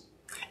Lawson.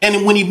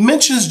 And when he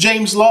mentions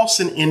James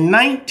Lawson in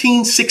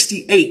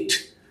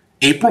 1968,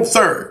 April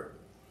 3rd,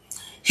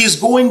 he's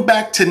going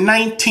back to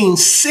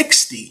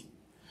 1960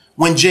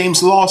 when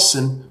James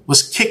Lawson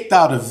was kicked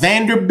out of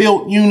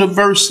Vanderbilt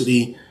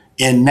University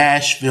in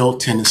Nashville,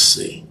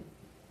 Tennessee.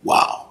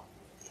 Wow.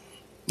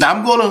 Now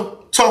I'm going to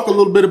talk a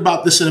little bit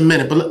about this in a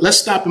minute, but let's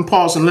stop and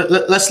pause and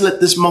let's let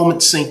this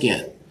moment sink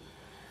in.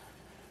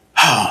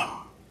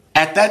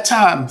 At that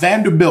time,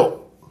 Vanderbilt,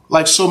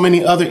 like so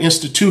many other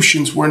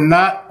institutions, were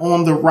not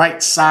on the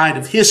right side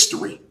of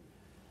history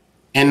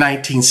in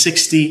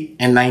 1960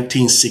 and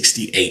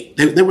 1968.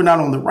 They were not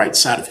on the right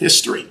side of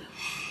history.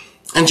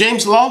 And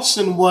James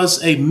Lawson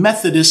was a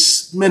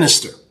Methodist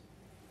minister.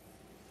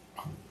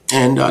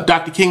 And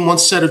Dr. King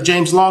once said of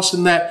James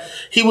Lawson that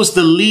he was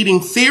the leading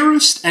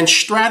theorist and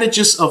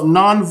strategist of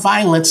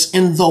nonviolence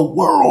in the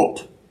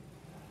world.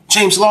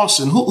 James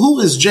Lawson. Who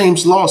is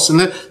James Lawson?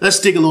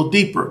 Let's dig a little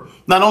deeper.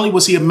 Not only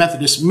was he a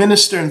Methodist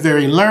minister and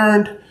very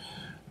learned,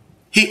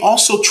 he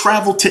also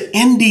traveled to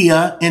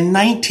India in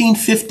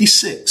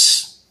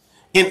 1956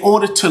 in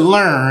order to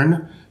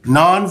learn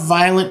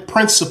nonviolent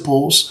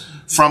principles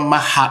from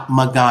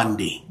Mahatma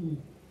Gandhi.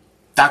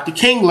 Dr.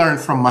 King learned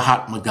from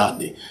Mahatma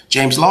Gandhi.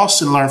 James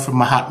Lawson learned from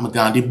Mahatma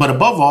Gandhi. But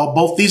above all,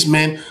 both these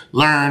men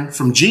learned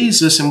from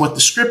Jesus and what the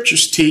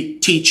scriptures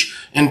teach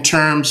in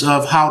terms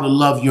of how to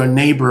love your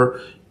neighbor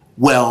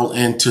well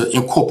and to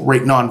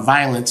incorporate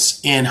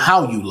nonviolence in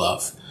how you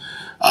love.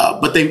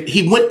 But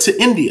he went to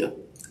India,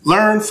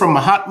 learned from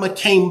Mahatma,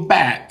 came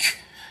back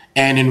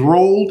and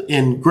enrolled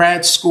in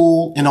grad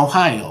school in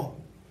Ohio.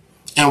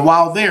 And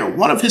while there,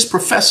 one of his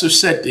professors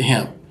said to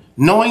him,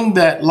 knowing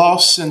that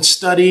Lawson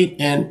studied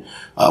and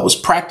was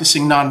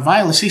practicing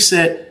nonviolence, he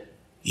said,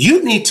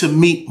 you need to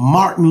meet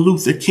Martin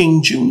Luther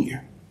King Jr.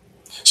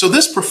 So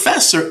this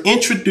professor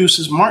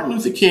introduces Martin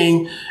Luther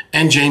King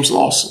and James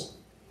Lawson.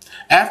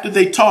 After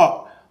they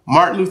talk,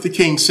 Martin Luther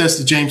King says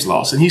to James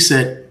Lawson, he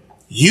said,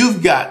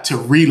 you've got to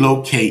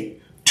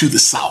relocate to the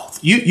South.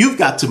 You've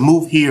got to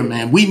move here,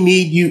 man. We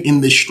need you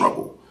in this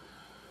struggle.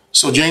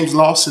 So James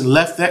Lawson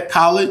left that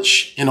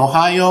college in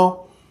Ohio,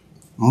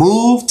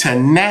 moved to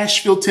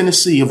Nashville,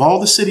 Tennessee. Of all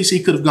the cities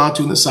he could have gone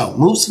to in the South,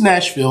 moves to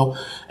Nashville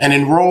and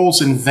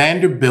enrolls in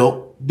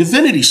Vanderbilt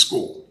Divinity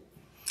School.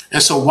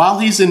 And so while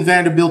he's in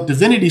Vanderbilt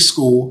Divinity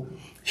School,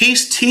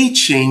 he's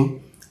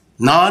teaching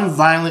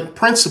nonviolent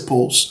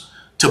principles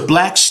to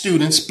black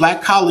students,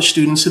 black college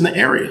students in the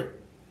area.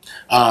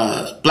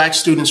 Black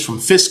students from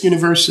Fisk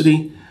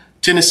University,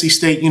 Tennessee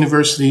State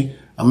University,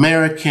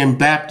 American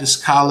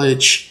Baptist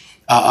College.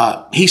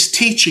 He's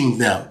teaching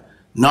them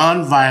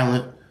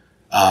nonviolent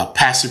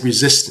passive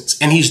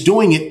resistance. And he's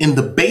doing it in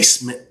the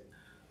basement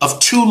of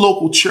two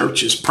local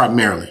churches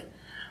primarily.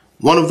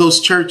 One of those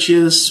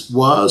churches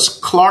was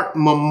Clark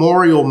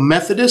Memorial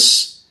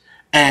Methodist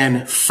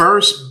and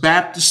First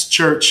Baptist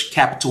Church,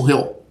 Capitol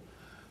Hill.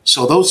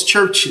 So those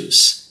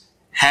churches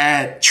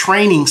had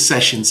training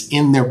sessions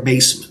in their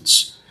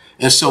basements.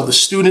 And so the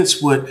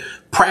students would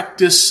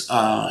practice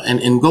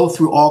and go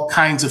through all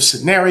kinds of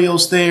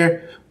scenarios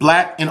there.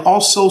 Black and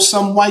also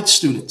some white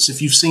students,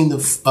 if you've seen the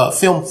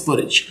film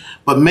footage.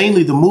 But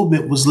mainly the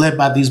movement was led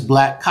by these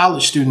black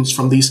college students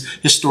from these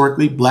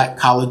historically black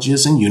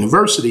colleges and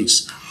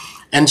universities.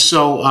 And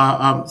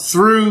so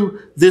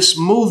through this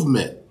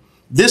movement,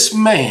 this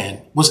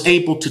man was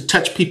able to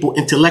touch people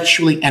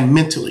intellectually and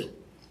mentally.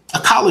 A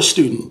college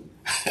student.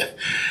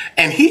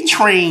 And he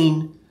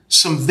trained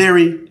some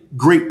very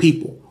great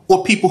people,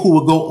 or people who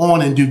will go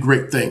on and do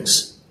great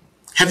things.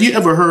 Have you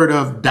ever heard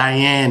of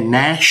Diane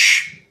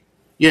Nash?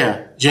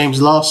 Yeah,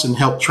 James Lawson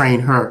helped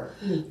train her.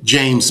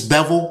 James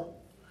Bevel,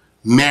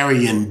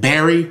 Marion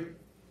Barry,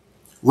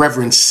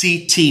 Reverend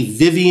C.T.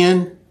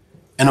 Vivian,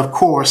 and of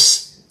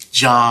course,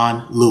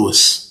 John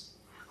Lewis,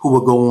 who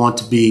will go on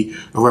to be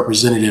a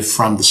representative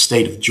from the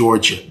state of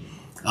Georgia,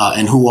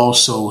 and who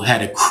also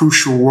had a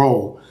crucial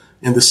role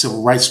in the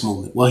civil rights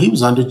movement. Well, he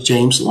was under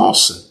James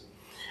Lawson.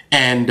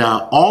 And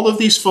all of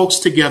these folks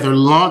together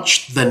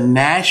launched the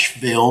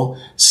Nashville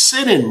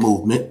sit-in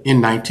movement in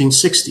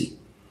 1960.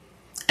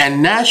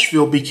 And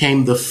Nashville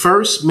became the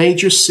first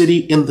major city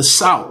in the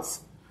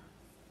South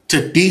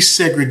to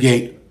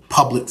desegregate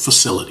public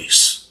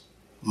facilities.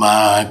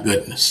 My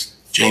goodness,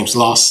 James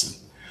Lawson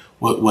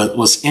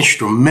was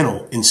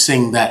instrumental in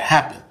seeing that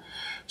happen.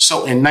 So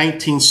in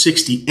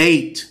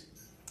 1968,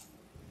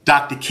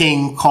 Dr.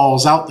 King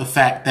calls out the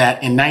fact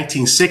that in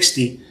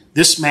 1960,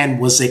 this man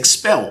was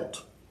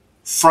expelled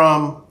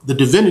from the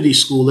divinity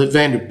school at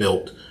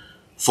Vanderbilt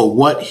for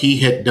what he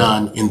had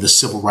done in the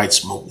civil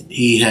rights movement.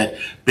 He had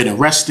been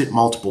arrested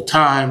multiple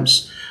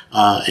times,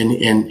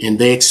 and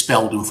they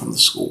expelled him from the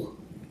school.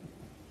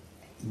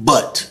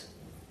 But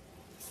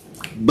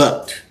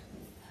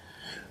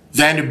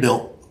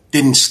Vanderbilt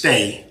didn't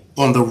stay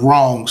on the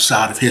wrong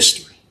side of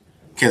history.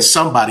 Can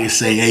somebody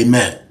say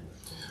amen?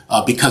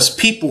 Because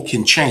people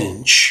can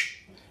change,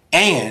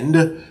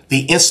 and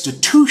the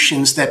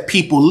institutions that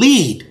people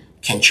lead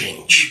can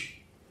change.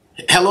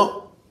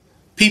 Hello?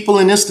 People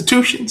in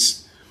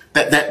institutions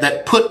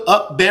that put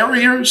up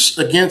barriers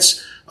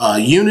against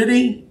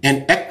unity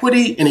and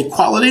equity and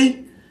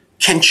equality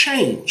can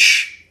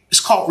change. It's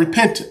called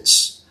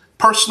repentance,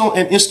 personal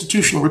and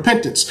institutional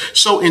repentance.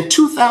 So in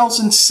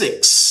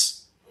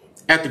 2006,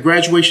 at the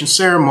graduation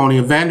ceremony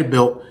of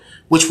Vanderbilt,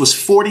 which was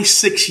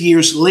 46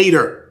 years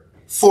later,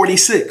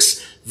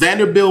 46,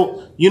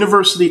 Vanderbilt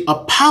University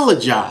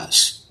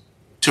apologized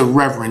to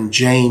Reverend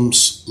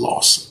James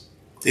Lawson.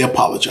 They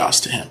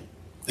apologized to him.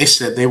 They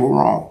said they were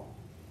wrong.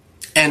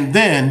 And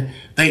then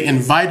they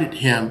invited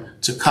him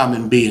to come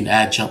and be an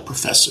adjunct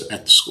professor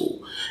at the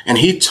school. And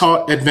he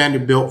taught at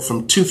Vanderbilt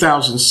from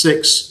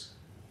 2006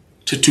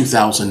 to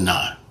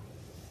 2009.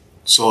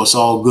 So it's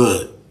all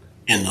good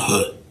in the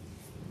hood.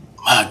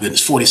 My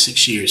goodness,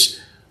 46 years.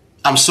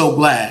 I'm so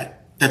glad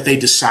that they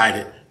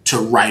decided to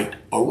right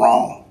a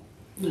wrong.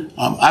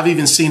 I've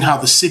even seen how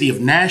the city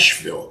of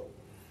Nashville,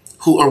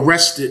 who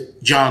arrested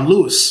John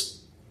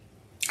Lewis,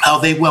 how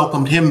they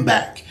welcomed him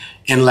back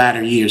in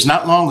latter years,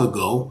 not long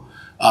ago,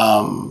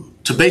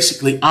 to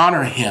basically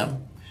honor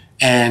him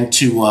and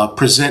to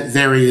present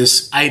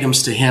various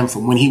items to him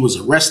from when he was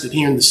arrested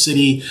here in the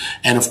city.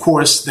 And of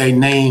course, they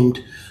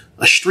named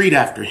a street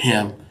after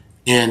him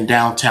in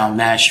downtown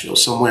Nashville,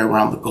 somewhere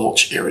around the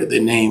Gulch area. They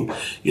named,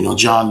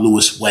 John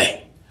Lewis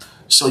Way.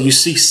 So you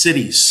see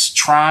cities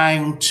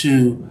trying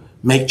to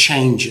make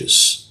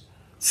changes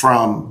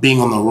from being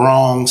on the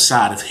wrong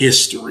side of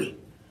history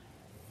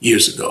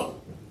years ago.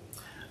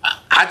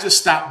 I just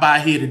stopped by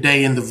here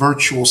today in the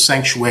virtual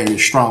sanctuary of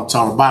Strong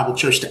Tower Bible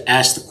Church to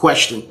ask the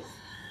question,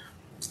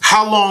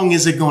 how long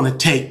is it going to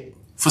take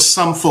for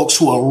some folks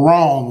who are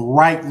wrong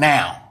right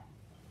now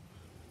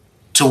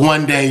to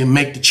one day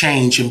make the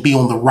change and be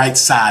on the right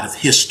side of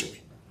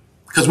history?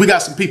 Because we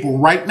got some people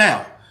right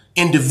now,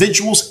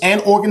 individuals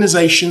and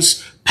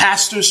organizations,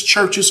 pastors,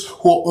 churches,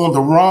 who are on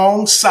the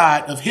wrong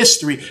side of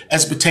history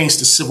as it pertains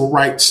to civil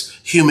rights,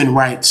 human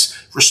rights,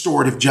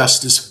 restorative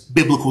justice,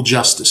 biblical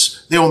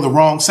justice. They're on the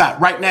wrong side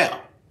right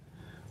now.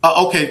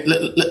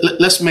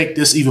 Let's make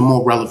this even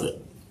more relevant.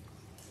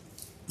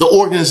 The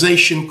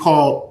organization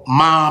called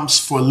Moms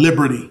for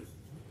Liberty,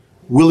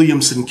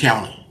 Williamson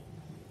County,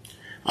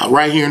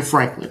 right here in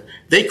Franklin,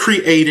 they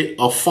created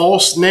a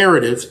false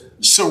narrative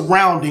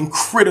surrounding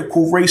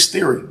critical race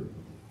theory.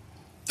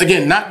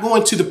 Again, not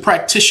going to the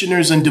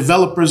practitioners and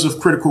developers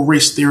of critical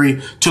race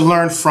theory to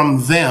learn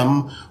from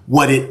them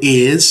what it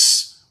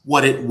is,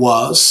 what it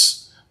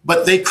was,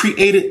 but they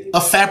created a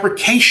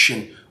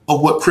fabrication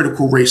of what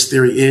critical race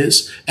theory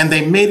is, and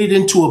they made it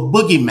into a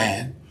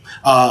boogeyman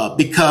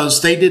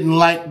because they didn't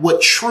like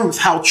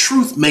how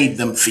truth made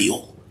them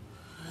feel.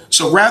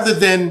 So rather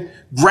than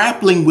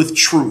grappling with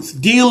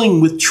truth,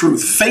 dealing with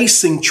truth,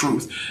 facing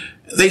truth,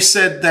 they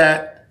said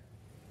that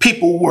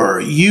people were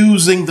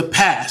using the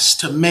past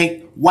to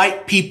make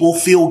white people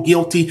feel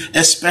guilty,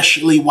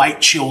 especially white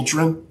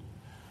children.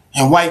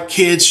 And white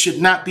kids should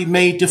not be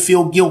made to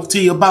feel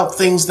guilty about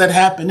things that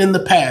happened in the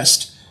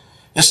past.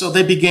 And so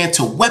they began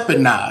to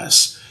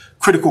weaponize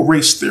critical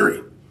race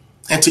theory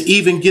and to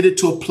even get it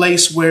to a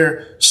place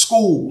where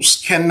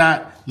schools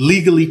cannot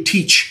legally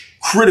teach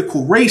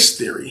critical race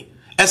theory,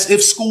 as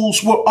if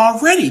schools were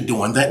already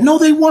doing that. No,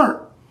 they weren't.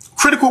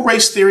 Critical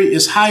race theory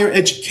is higher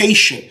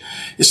education.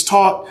 It's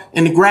taught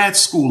in the grad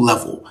school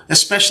level,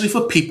 especially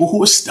for people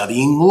who are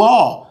studying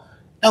law.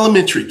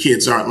 Elementary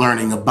kids aren't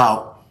learning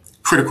about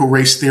critical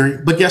race theory,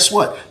 but guess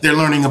what? They're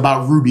learning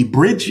about Ruby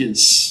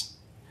Bridges.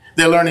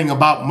 They're learning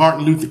about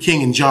Martin Luther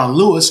King and John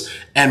Lewis,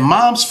 and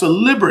Moms for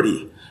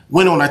Liberty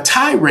went on a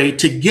tirade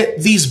to get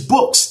these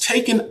books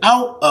taken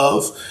out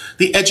of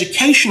the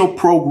educational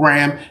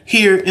program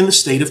here in the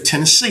state of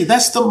Tennessee.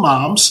 That's the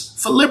Moms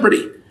for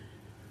Liberty.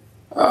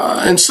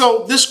 And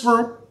so this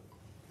group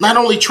not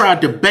only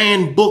tried to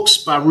ban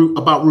books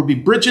about Ruby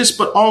Bridges,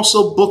 but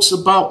also books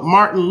about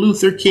Martin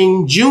Luther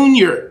King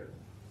Jr.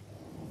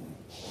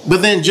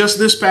 But then just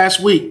this past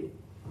week,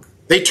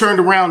 they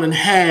turned around and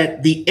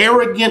had the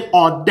arrogant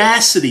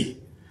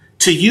audacity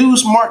to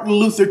use Martin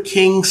Luther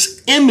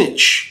King's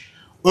image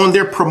on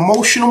their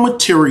promotional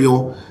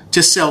material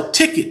to sell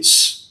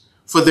tickets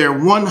for their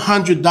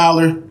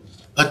 $100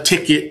 a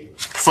ticket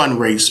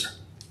fundraiser.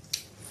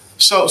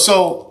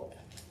 So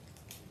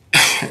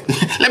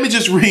let me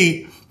just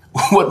read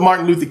what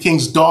Martin Luther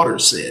King's daughter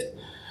said,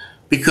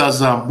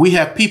 because we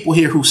have people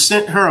here who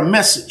sent her a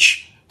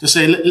message to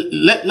say,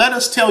 let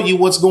us tell you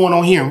what's going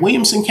on here in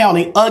Williamson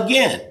County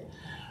again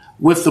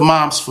with the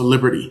Moms for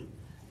Liberty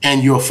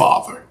and your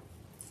father.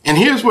 And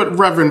here's what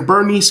Reverend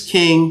Bernice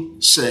King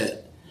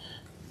said.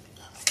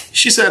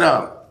 She said,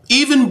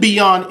 even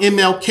beyond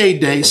MLK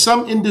Day,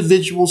 some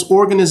individuals,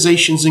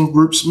 organizations, and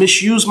groups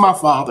misuse my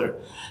father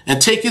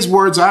and take his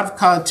words out of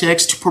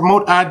context to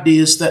promote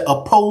ideas that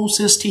oppose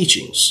his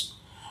teachings.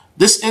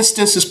 This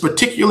instance is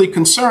particularly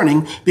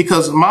concerning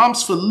because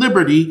Moms for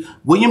Liberty,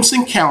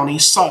 Williamson County,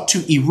 sought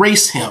to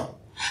erase him.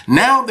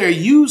 Now they're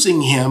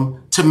using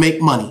him to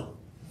make money.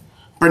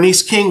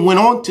 Bernice King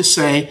went on to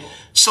say,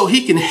 so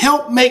he can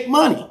help make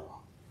money,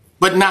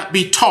 but not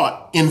be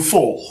taught in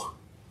full.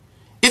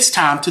 It's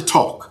time to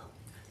talk.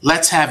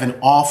 Let's have an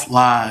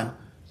offline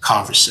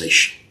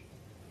conversation.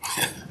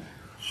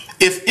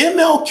 If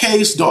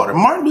MLK's daughter,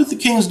 Martin Luther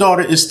King's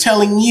daughter, is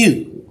telling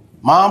you,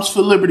 Moms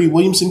for Liberty,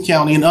 Williamson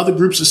County, and other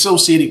groups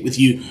associated with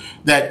you,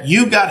 that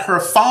you got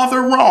her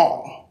father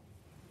wrong,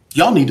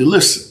 y'all need to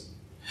listen.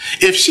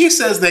 If she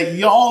says that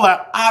y'all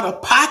are out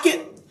of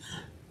pocket,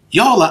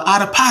 y'all are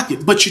out of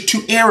pocket, but you're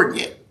too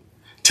arrogant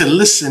to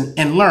listen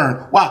and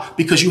learn. Why?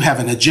 Because you have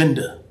an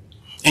agenda.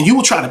 And you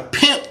will try to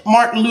pimp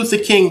Martin Luther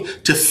King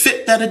to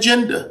fit that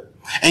agenda.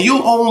 And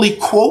you'll only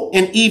quote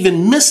and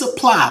even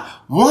misapply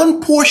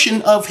one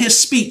portion of his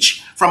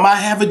speech from I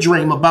Have a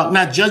Dream about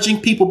not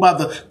judging people by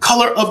the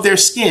color of their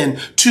skin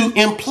to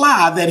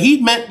imply that he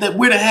meant that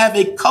we're to have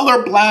a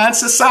colorblind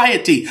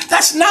society.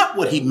 That's not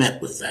what he meant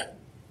with that.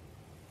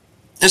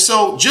 And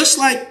so just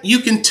like you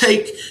can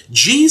take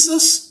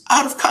Jesus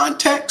out of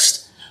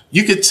context,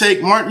 you could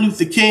take Martin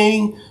Luther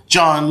King,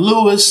 John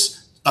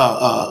Lewis,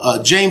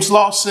 James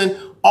Lawson,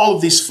 all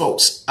of these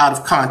folks out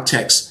of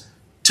context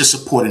to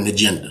support an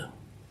agenda.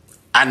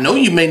 I know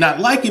you may not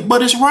like it,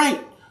 but it's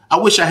right. I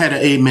wish I had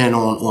an amen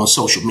on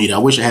social media. I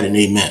wish I had an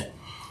amen.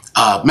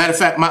 Matter of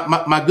fact,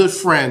 my good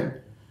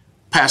friend,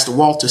 Pastor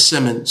Walter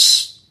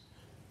Simmons,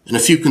 and a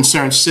few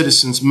concerned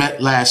citizens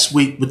met last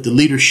week with the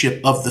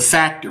leadership of The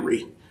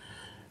Factory,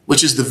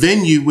 which is the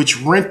venue which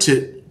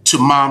rented to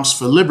Moms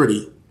for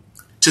Liberty,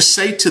 to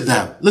say to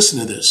them, listen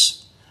to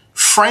this,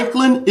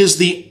 Franklin is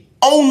the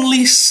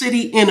only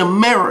city in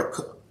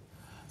America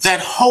that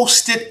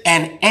hosted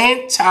an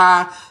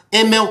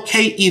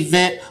anti-MLK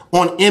event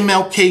on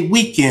MLK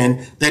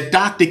weekend that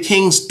Dr.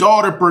 King's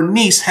daughter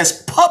Bernice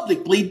has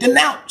publicly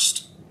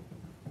denounced.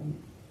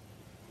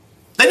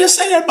 They didn't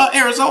say that about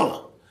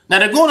Arizona. Now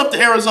they're going up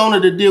to Arizona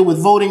to deal with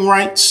voting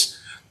rights,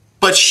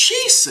 but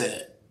she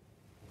said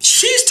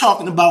she's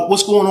talking about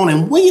what's going on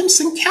in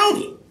Williamson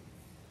County.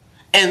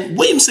 And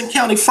Williamson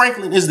County,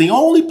 Franklin, is the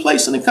only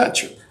place in the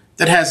country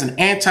that has an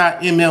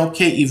anti-MLK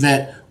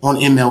event on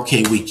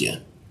MLK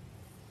weekend.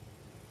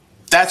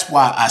 That's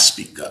why I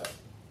speak up.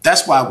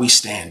 That's why we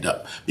stand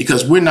up,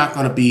 because we're not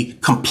going to be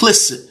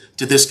complicit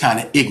to this kind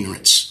of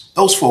ignorance.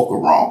 Those folk are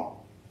wrong.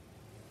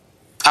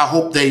 I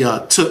hope they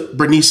took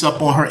Bernice up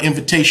on her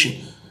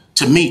invitation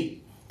to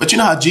meet. But you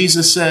know how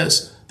Jesus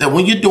says that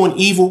when you're doing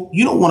evil,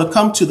 you don't want to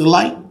come to the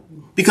light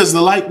because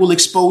the light will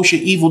expose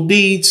your evil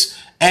deeds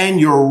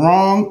and your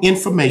wrong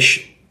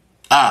information.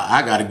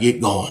 I got to get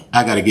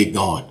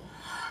going.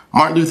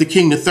 Martin Luther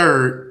King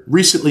III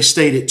recently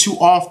stated, too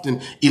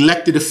often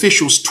elected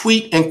officials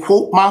tweet and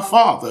quote my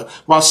father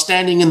while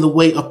standing in the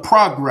way of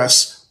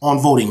progress on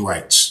voting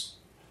rights.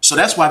 So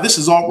that's why this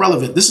is all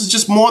relevant. This is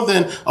just more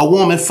than a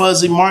warm and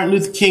fuzzy Martin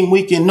Luther King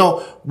weekend.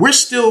 No, we're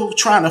still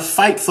trying to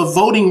fight for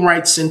voting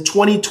rights in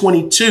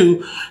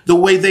 2022 the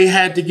way they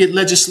had to get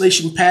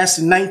legislation passed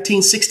in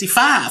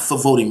 1965 for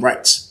voting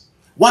rights.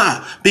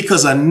 Why?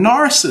 Because a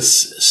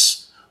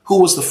narcissist who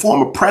was the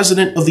former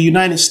president of the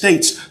United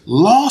States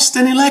lost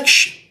an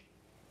election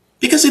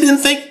because he didn't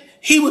think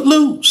he would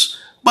lose,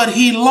 but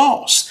he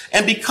lost.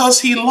 And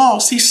because he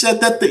lost, he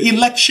said that the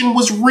election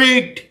was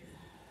rigged.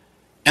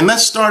 And that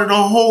started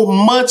a whole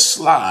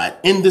mudslide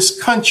in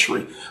this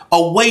country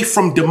away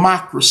from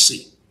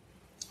democracy.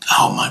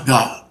 Oh my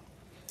God.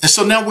 And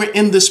so now we're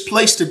in this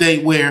place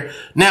today where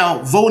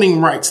now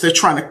voting rights, they're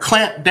trying to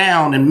clamp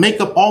down and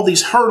make up all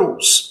these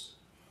hurdles.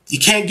 You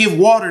can't give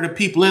water to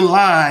people in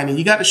line, and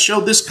you got to show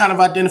this kind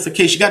of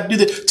identification. You got to do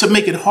that to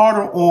make it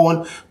harder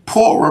on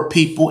poorer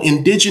people,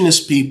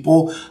 indigenous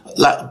people,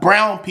 like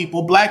brown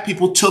people, black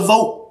people to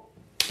vote.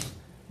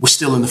 We're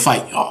still in the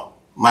fight, y'all.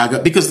 My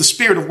God, because the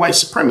spirit of white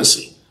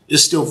supremacy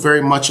is still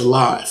very much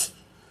alive.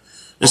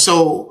 And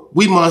so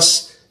we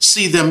must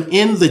see them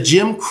in the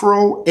Jim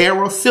Crow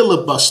era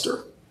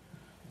filibuster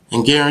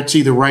and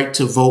guarantee the right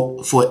to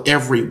vote for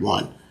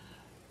everyone.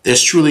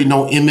 There's truly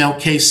no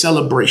MLK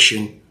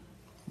celebration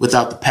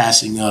without the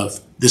passing of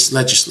this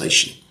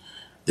legislation,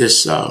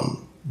 this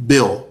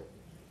bill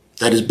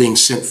that is being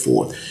sent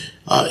forth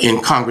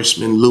in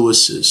Congressman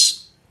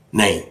Lewis's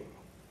name.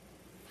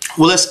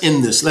 Well, let's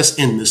end this.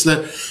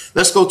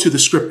 Let's go to the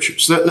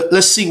scriptures.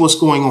 Let's see what's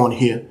going on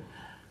here.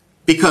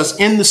 Because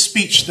in the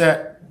speech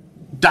that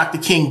Dr.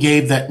 King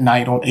gave that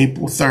night on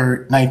April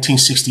 3rd,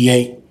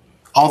 1968,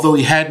 although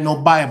he had no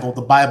Bible,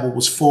 the Bible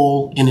was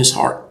full in his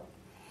heart.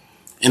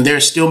 And there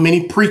are still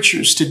many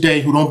preachers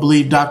today who don't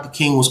believe Dr.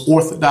 King was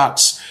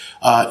orthodox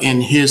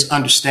in his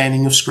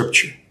understanding of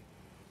scripture.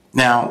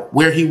 Now,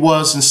 where he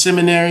was in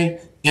seminary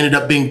ended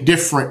up being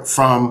different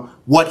from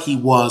what he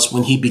was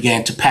when he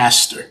began to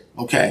pastor.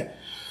 Okay.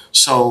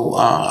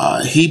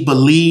 So he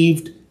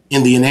believed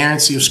in the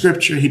inerrancy of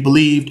Scripture. He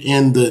believed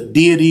in the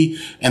deity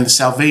and the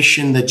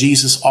salvation that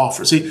Jesus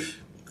offers.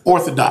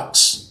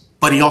 Orthodox,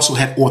 but he also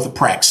had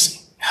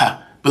orthopraxy.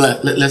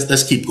 But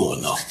let's keep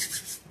going though.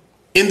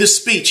 In this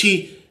speech,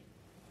 he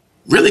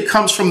really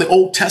comes from the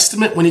Old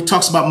Testament when he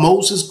talks about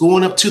Moses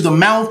going up to the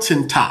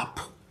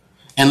mountaintop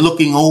and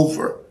looking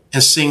over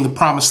and seeing the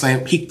promised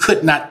land. He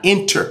could not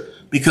enter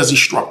because he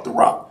struck the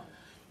rock.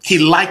 He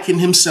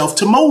likened himself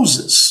to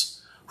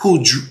Moses,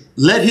 who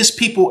led his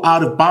people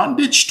out of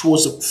bondage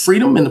towards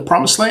freedom in the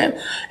promised land.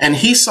 And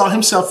he saw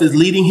himself as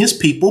leading his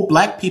people,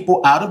 black people,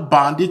 out of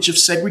bondage of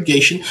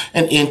segregation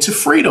and into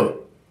freedom.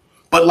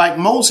 But like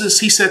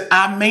Moses, he said,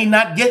 I may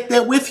not get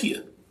there with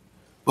you,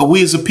 but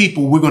we as a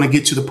people, we're going to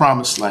get to the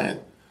promised land.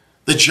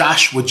 The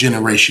Joshua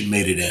generation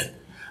made it in.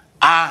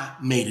 I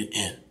made it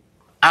in.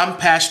 I'm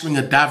pastoring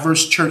a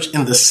diverse church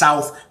in the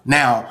South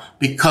now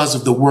because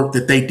of the work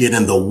that they did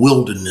in the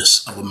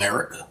wilderness of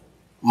America.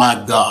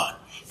 My God.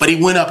 But he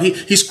went up.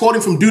 He's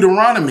quoting from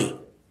Deuteronomy.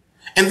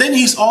 And then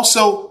he's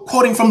also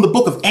quoting from the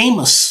book of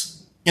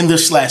Amos in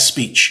this last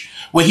speech,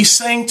 where he's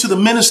saying to the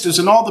ministers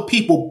and all the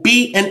people,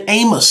 be an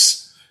Amos.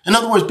 In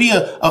other words, be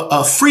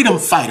a freedom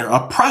fighter,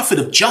 a prophet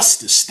of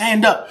justice.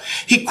 Stand up.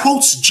 He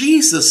quotes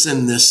Jesus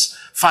in this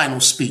final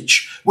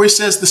speech where he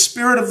says, the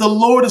Spirit of the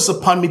Lord is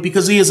upon me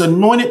because he has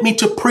anointed me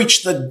to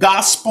preach the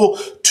gospel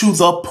to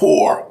the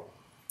poor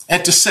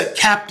and to set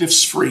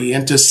captives free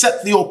and to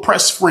set the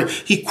oppressed free.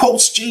 He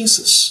quotes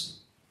Jesus.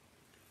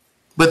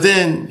 But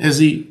then as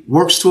he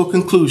works to a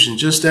conclusion,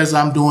 just as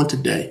I'm doing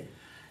today,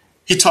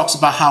 he talks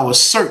about how a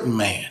certain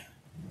man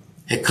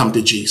had come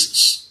to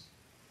Jesus.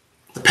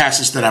 The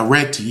passage that I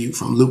read to you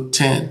from Luke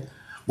 10,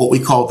 what we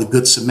call the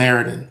Good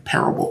Samaritan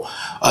parable.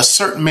 A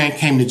certain man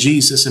came to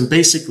Jesus and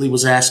basically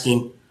was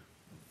asking,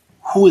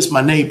 who is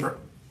my neighbor?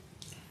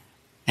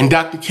 And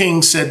Dr.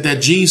 King said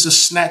that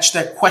Jesus snatched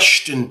that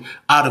question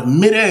out of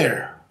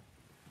midair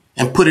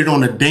and put it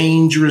on a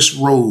dangerous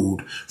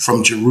road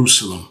from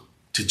Jerusalem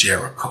to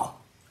Jericho.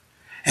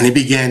 And he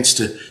begins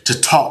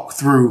to talk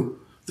through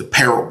the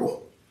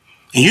parable.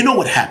 And you know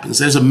what happens?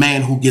 There's a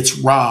man who gets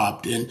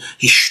robbed and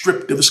he's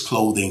stripped of his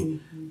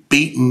clothing,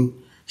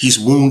 beaten, he's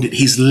wounded,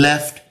 he's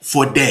left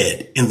for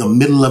dead in the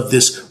middle of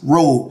this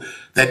road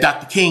that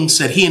Dr. King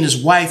said he and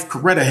his wife,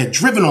 Coretta, had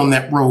driven on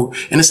that road.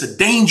 And it's a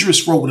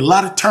dangerous road with a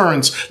lot of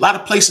turns, a lot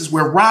of places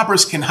where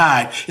robbers can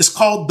hide. It's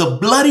called the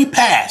Bloody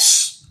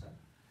Pass.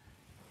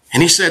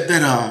 And he said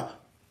that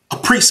a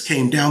priest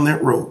came down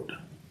that road,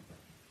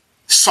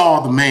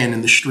 saw the man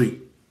in the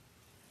street,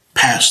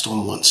 passed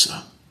on one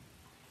side.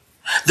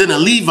 Then a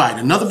Levite,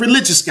 another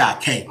religious guy,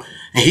 came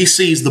and he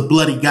sees the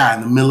bloody guy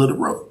in the middle of the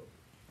road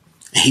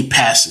and he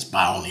passes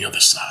by on the other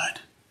side.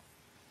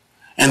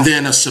 And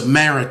then a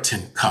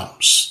Samaritan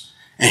comes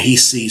and he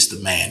sees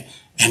the man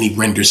and he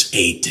renders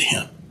aid to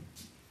him.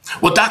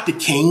 Well, Dr.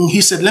 King,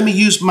 he said, let me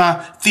use my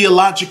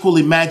theological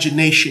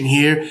imagination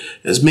here,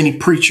 as many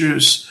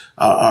preachers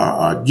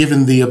are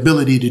given the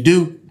ability to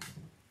do.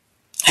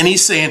 And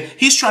he's saying,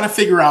 he's trying to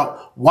figure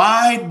out,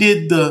 why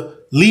did the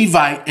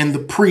Levite and the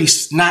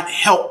priest not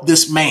help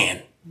this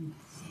man?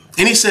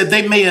 And he said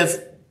they may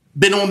have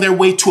been on their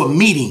way to a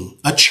meeting,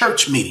 a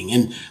church meeting,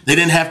 and they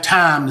didn't have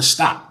time to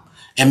stop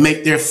and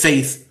make their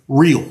faith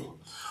real.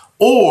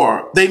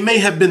 Or they may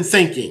have been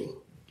thinking,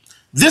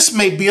 this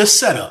may be a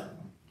setup.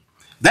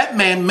 That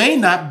man may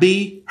not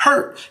be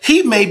hurt.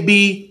 He may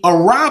be a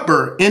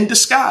robber in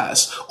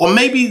disguise. Or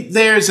maybe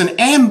there's an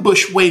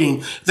ambush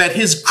waiting that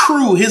his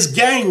crew, his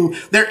gang,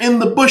 they're in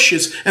the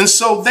bushes. And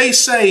so they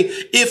say,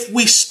 if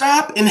we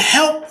stop and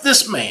help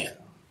this man,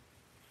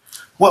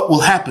 what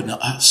will happen to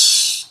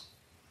us?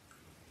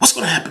 What's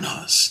going to happen to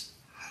us?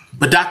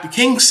 But Dr.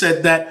 King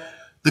said that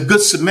the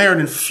Good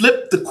Samaritan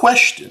flipped the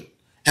question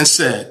and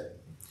said,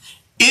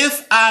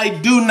 if I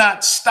do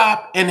not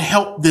stop and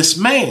help this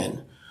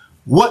man,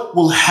 what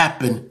will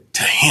happen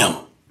to him?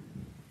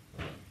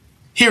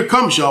 Here it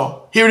comes,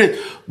 y'all. Here it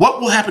is.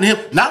 What will happen to him?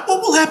 Not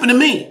what will happen to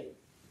me.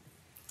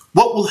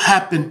 What will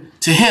happen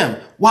to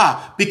him?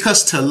 Why?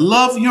 Because to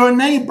love your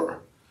neighbor,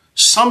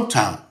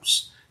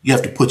 sometimes you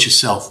have to put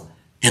yourself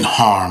in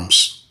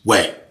harm's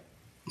way.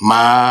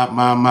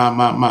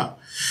 My.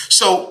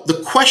 So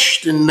the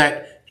question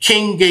that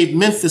King gave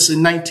Memphis in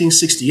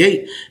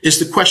 1968 is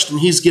the question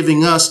he's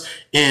giving us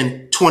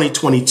in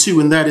 2022.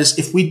 And that is,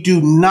 if we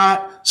do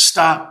not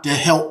stop to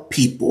help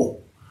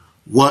people,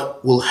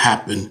 what will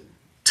happen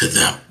to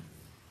them?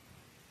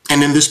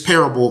 And in this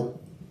parable,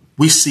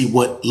 we see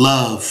what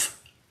love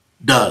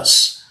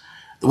does.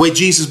 The way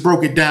Jesus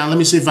broke it down, let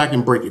me see if I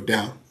can break it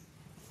down.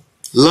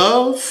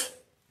 Love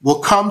will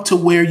come to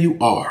where you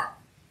are.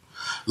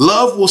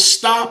 Love will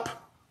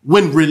stop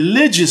when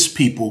religious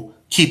people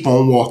keep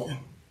on walking.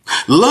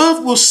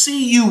 Love will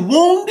see you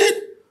wounded,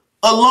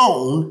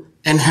 alone,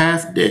 and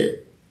half dead.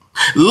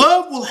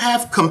 Love will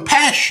have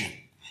compassion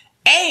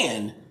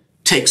and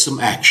take some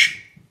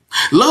action.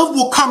 Love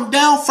will come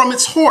down from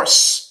its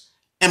horse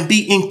and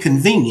be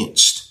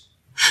inconvenienced.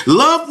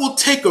 Love will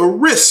take a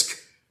risk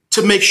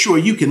to make sure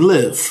you can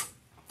live.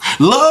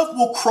 Love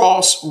will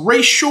cross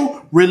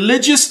racial,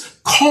 religious,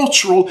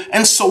 cultural,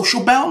 and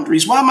social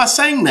boundaries. Why am I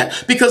saying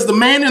that? Because the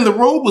man in the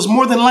robe was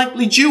more than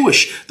likely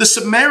Jewish. The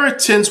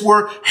Samaritans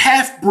were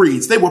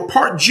half-breeds. They were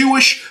part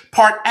Jewish,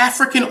 part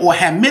African or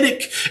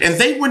Hamitic, and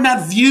they were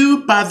not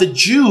viewed by the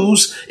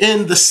Jews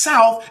in the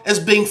South as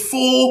being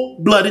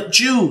full-blooded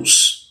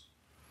Jews.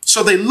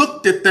 So they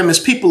looked at them as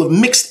people of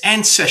mixed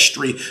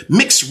ancestry,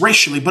 mixed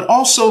racially, but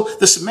also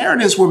the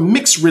Samaritans were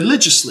mixed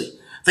religiously.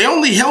 They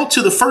only held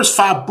to the first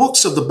 5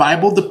 books of the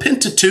Bible, the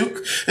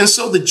Pentateuch. And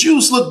so the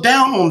Jews looked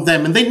down on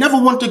them, and they never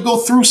wanted to go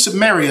through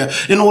Samaria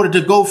in order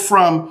to go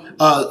from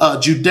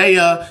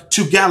Judea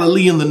to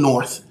Galilee in the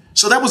north.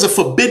 So that was a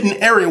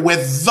forbidden area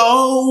where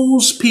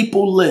those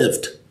people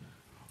lived.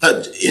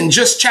 In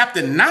just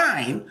chapter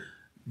 9,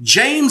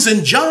 James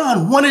and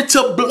John wanted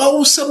to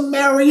blow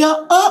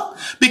Samaria up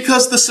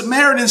because the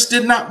Samaritans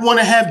did not want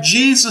to have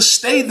Jesus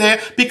stay there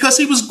because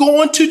he was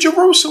going to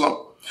Jerusalem.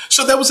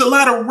 So there was a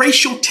lot of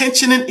racial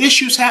tension and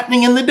issues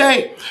happening in the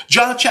day.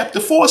 John chapter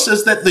 4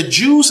 says that the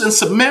Jews and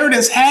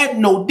Samaritans had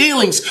no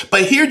dealings,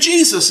 but here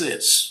Jesus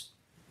is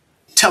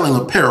telling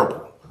a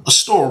parable, a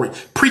story,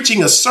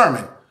 preaching a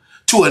sermon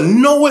to a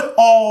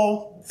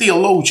know-it-all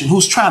theologian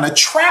who's trying to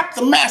trap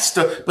the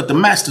master, but the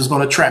master's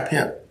going to trap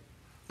him.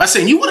 By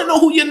saying, you want to know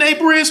who your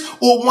neighbor is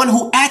or one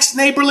who acts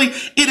neighborly?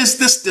 It is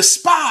this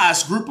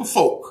despised group of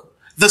folk,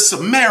 the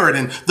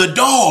Samaritan, the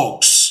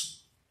dogs.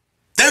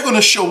 They're going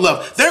to show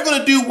love. They're going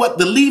to do what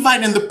the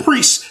Levite and the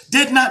priest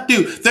did not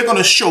do. They're going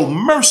to show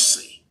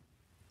mercy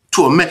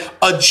to a man,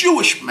 a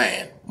Jewish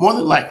man, more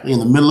than likely in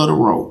the middle of the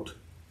road.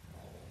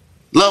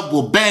 Love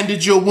will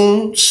bandage your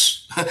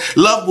wounds.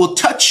 Love will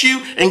touch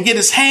you and get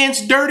his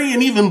hands dirty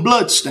and even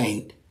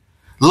bloodstained.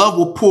 Love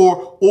will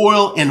pour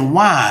oil and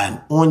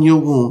wine on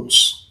your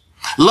wounds.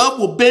 Love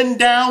will bend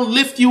down,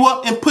 lift you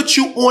up, and put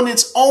you on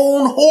its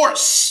own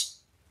horse.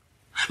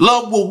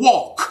 Love will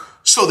walk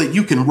so that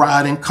you can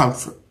ride in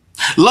comfort.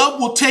 Love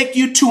will take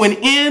you to an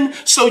inn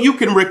so you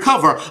can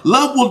recover.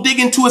 Love will dig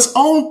into its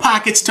own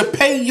pockets to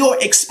pay your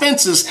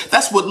expenses.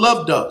 That's what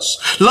love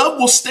does. Love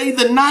will stay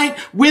the night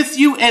with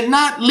you and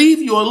not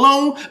leave you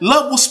alone.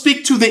 Love will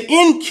speak to the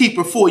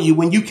innkeeper for you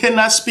when you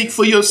cannot speak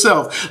for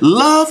yourself.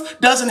 Love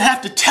doesn't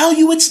have to tell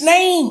you its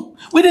name.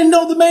 We didn't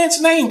know the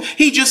man's name.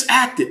 He just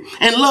acted.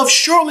 And love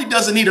surely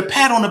doesn't need a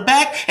pat on the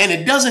back, and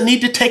it doesn't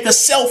need to take a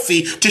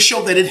selfie to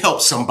show that it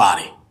helps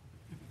somebody.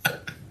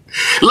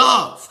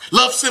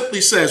 Love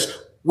simply says,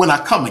 when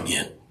I come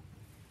again,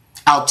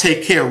 I'll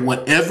take care of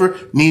whatever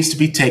needs to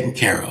be taken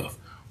care of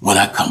when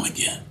I come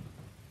again.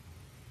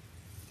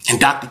 And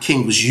Dr.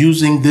 King was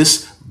using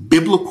this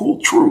biblical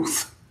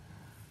truth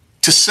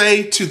to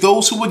say to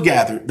those who were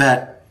gathered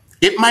that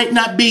it might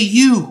not be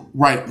you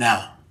right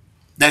now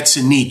that's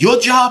in need. Your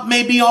job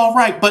may be all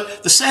right,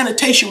 but the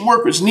sanitation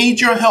workers need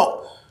your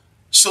help.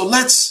 So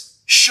let's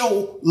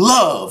show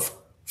love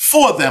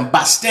for them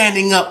by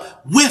standing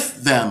up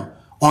with them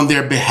on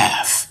their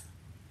behalf.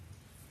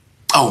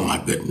 Oh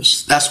my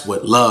goodness, that's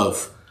what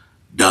love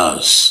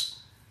does.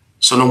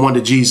 So no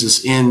wonder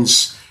Jesus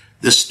ends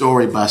this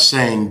story by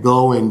saying,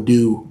 go and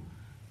do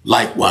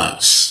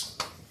likewise.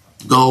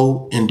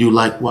 Go and do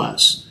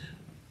likewise.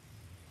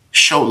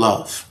 Show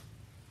love.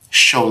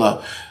 Show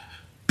love.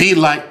 Be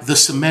like the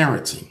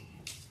Samaritan.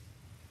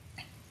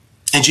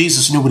 And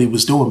Jesus knew what he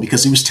was doing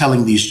because he was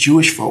telling these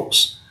Jewish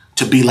folks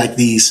to be like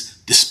these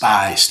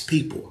despised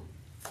people.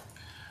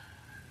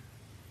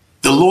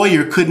 The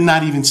lawyer could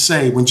not even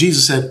say, when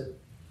Jesus said,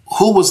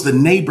 who was the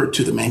neighbor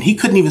to the man? He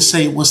couldn't even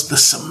say it was the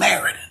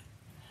Samaritan.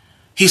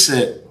 He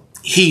said,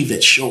 he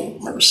that showed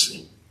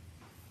mercy.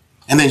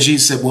 And then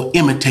Jesus said, well,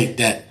 imitate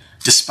that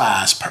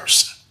despised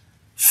person.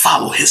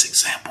 Follow his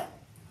example.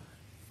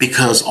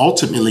 Because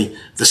ultimately,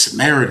 the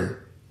Samaritan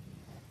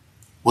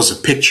was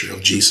a picture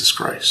of Jesus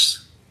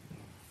Christ,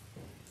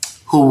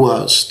 who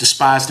was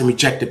despised and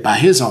rejected by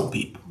his own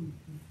people.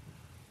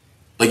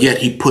 But yet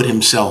he put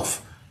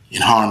himself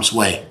in harm's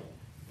way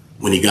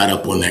when he got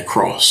up on that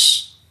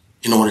cross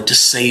in order to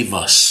save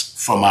us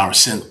from our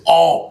sin.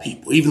 All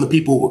people, even the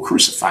people who were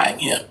crucifying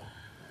him,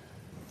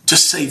 to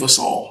save us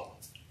all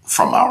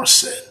from our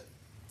sin.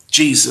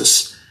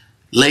 Jesus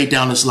laid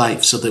down his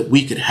life so that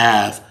we could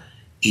have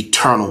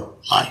eternal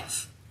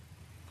life.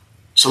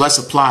 So let's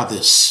apply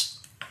this.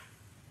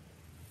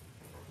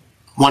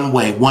 One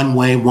way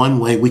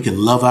we can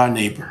love our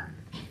neighbor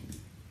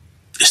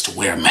is to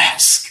wear a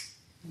mask.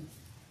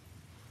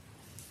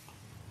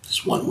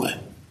 It's one way.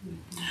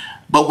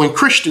 But when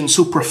Christians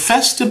who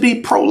profess to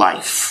be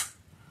pro-life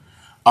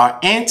are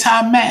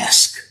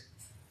anti-mask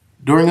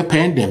during a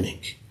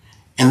pandemic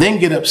and then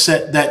get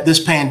upset that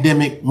this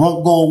pandemic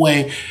won't go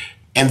away,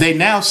 and they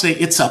now say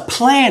it's a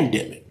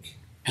plandemic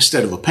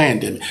instead of a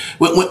pandemic.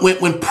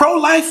 When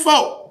pro-life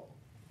folk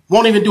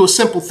won't even do a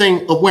simple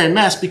thing of wearing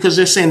masks because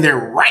they're saying their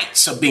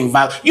rights are being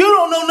violated. You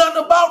don't know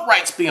nothing about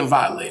rights being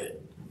violated.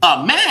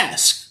 A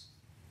mask?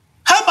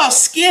 How about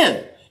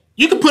skin?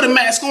 You can put a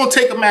mask on,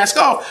 take a mask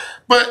off.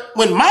 But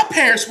when my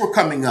parents were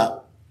coming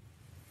up,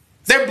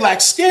 their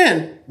black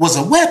skin was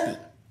a weapon.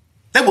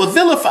 They were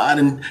vilified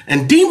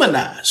and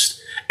demonized,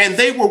 and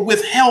they were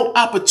withheld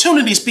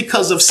opportunities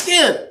because of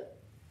skin.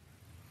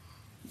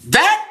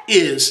 That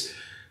is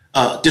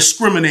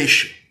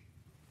discrimination.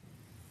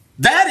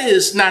 That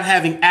is not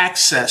having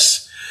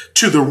access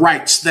to the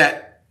rights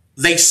that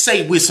they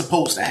say we're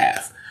supposed to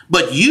have.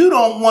 But you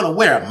don't want to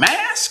wear a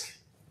mask?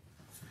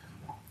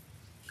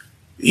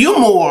 You're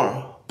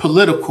more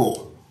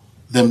political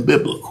than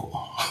biblical.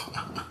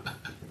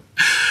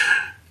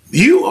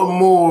 You are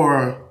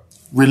more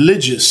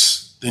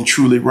religious than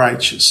truly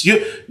righteous.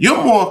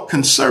 You're more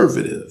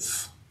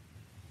conservative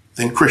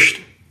than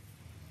Christian.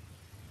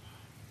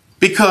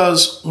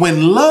 Because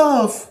when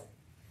love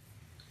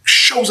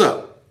shows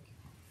up,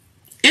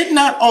 it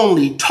not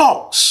only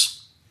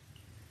talks,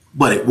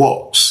 but it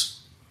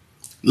walks.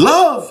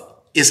 Love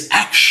is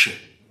action.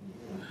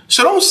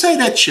 So don't say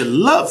that you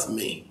love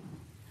me.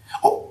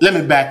 Oh, let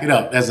me back it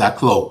up as I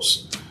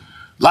close.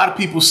 A lot of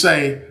people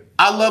say,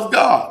 I love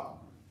God,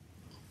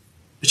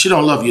 but you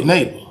don't love your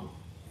neighbor.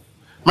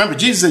 Remember,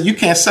 Jesus said you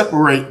can't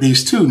separate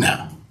these two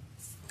now.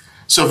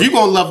 So if you're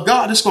going to love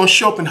God, it's going to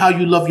show up in how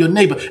you love your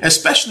neighbor,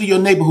 especially your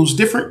neighbor who's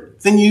different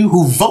than you,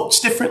 who votes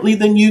differently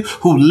than you,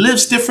 who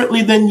lives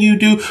differently than you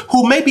do,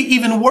 who maybe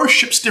even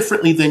worships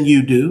differently than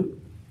you do.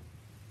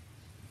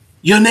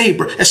 Your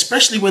neighbor,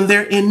 especially when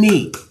they're in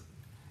need.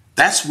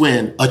 That's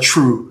when a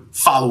true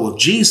follower of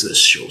Jesus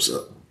shows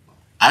up.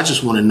 I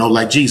just want to know,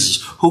 like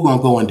Jesus, who going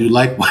to go and do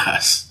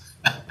likewise?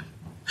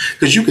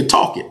 Because you can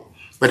talk it,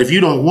 but if you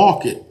don't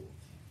walk it,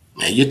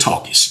 man, your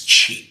talk is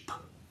cheap.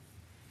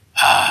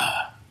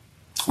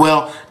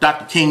 Well,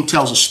 Dr. King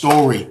tells a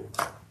story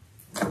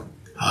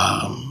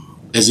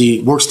as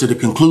he works to the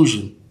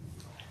conclusion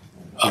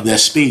of that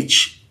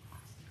speech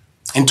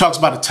and talks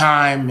about a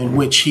time in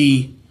which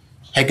he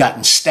had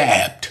gotten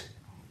stabbed.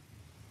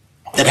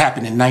 That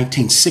happened in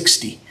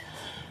 1960.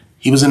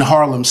 He was in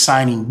Harlem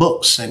signing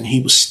books, and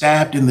he was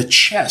stabbed in the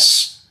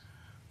chest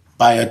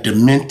by a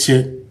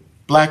demented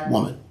black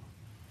woman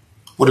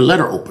with a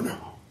letter opener.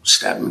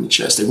 Stabbed him in the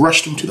chest. They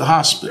rushed him to the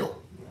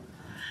hospital,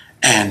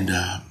 and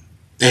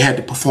they had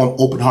to perform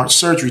open heart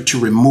surgery to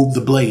remove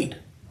the blade.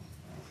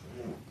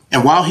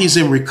 And while he's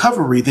in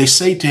recovery, they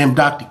say to him,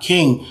 Dr.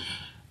 King,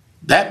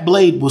 that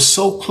blade was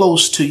so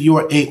close to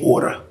your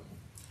aorta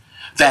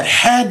that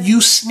had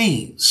you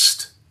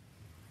sneezed,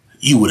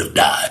 you would have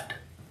died.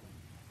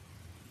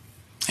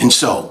 And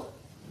so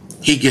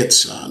he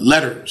gets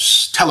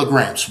letters,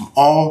 telegrams from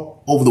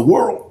all over the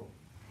world.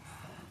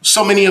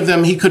 So many of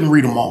them, he couldn't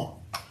read them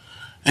all.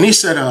 And he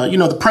said,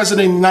 the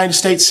president of the United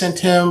States sent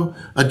him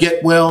a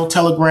get well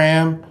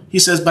telegram. He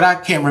says, but I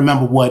can't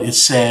remember what it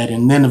said.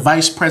 And then the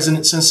vice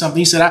president sent something.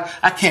 He said,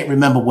 I can't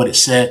remember what it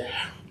said.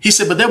 He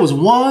said, but there was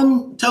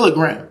one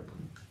telegram,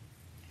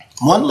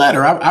 one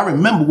letter. I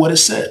remember what it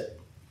said.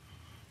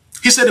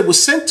 He said it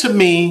was sent to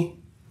me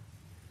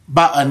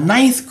by a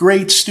 9th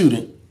grade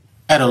student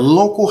at a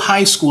local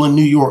high school in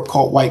New York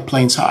called White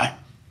Plains High.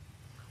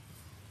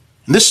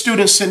 And this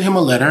student sent him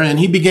a letter, and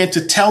he began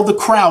to tell the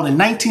crowd in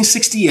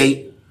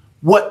 1968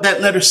 what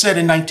that letter said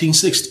in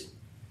 1960.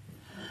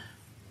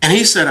 And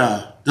he said,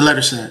 the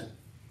letter said,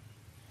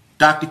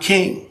 Dr.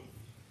 King,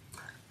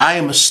 I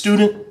am a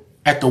student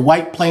at the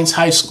White Plains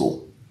High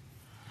School.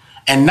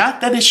 And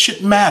not that it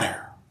should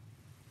matter,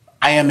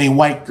 I am a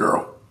white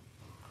girl.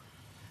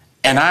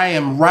 And I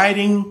am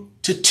writing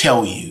to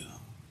tell you,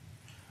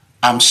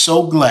 I'm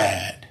so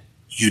glad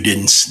you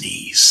didn't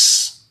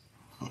sneeze.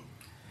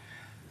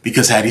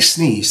 Because had he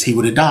sneezed, he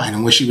would have died.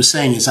 And what she was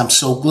saying is, I'm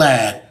so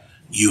glad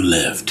you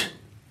lived.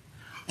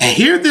 And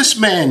here this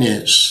man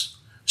is,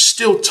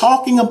 still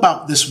talking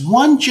about this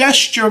one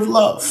gesture of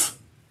love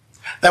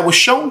that was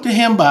shown to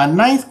him by a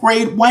 9th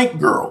grade white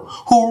girl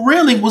who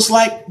really was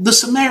like the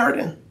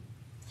Samaritan.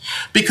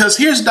 Because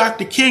here's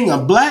Dr. King, a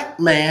black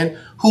man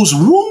who's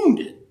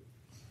wounded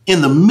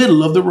in the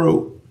middle of the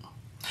road.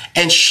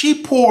 And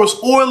she pours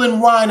oil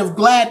and wine of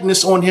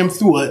gladness on him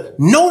through a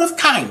note of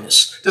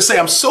kindness to say,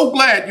 I'm so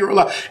glad you're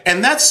alive.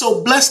 And that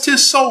so blessed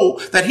his soul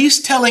that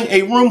he's telling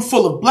a room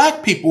full of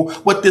black people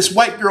what this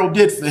white girl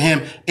did for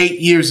him 8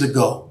 years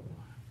ago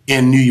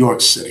in New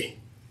York City.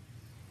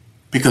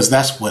 Because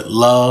that's what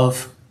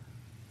love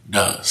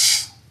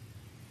does.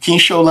 Can you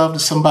show love to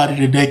somebody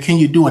today? Can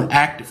you do an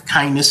act of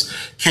kindness?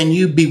 Can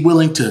you be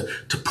willing to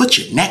put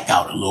your neck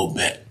out a little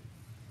bit?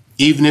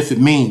 Even if it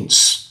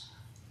means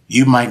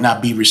you might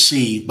not be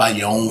received by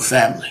your own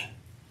family.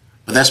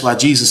 But that's why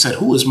Jesus said,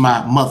 who is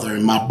my mother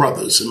and my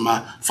brothers and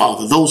my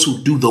father? Those who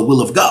do the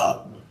will of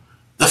God,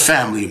 the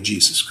family of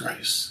Jesus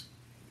Christ.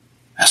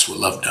 That's what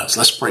love does.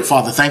 Let's pray.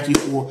 Father, thank you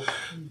for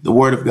the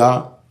word of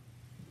God.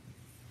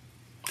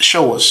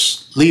 Show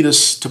us, lead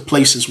us to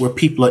places where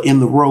people are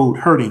in the road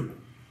hurting,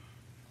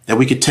 that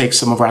we could take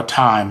some of our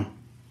time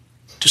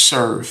to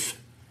serve,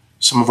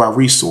 some of our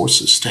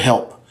resources to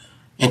help,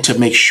 and to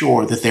make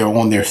sure that they're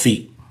on their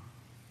feet.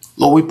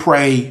 Lord, we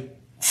pray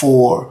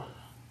for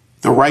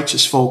the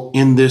righteous folk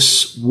in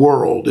this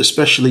world,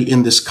 especially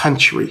in this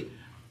country,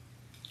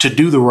 to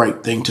do the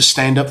right thing, to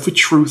stand up for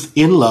truth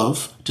in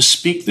love, to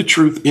speak the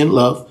truth in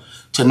love,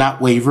 to not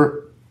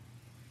waver,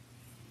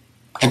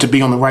 and to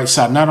be on the right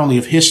side, not only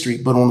of history,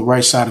 but on the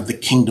right side of the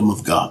kingdom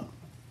of God.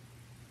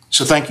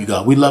 So thank you,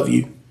 God. We love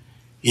you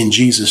in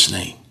Jesus'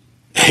 name.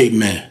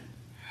 Amen.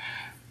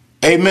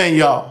 Amen,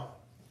 y'all.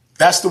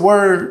 That's the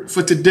word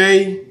for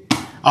today.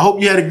 I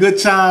hope you had a good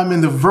time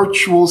in the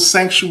virtual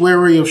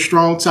sanctuary of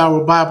Strong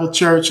Tower Bible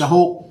Church. I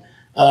hope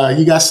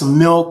you got some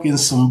milk and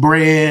some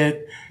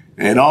bread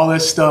and all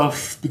that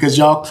stuff, because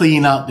y'all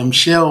clean out them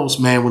shelves,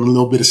 man, when a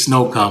little bit of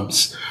snow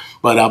comes.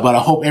 But I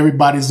hope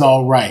everybody's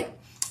all right.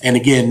 And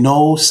again,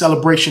 no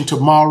celebration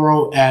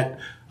tomorrow at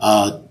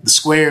the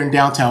square in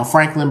downtown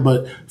Franklin,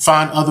 but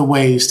find other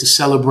ways to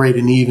celebrate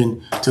and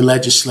even to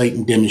legislate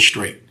and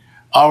demonstrate.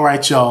 All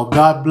right, y'all.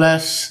 God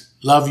bless.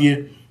 Love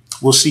you.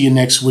 We'll see you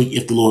next week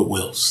if the Lord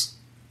wills.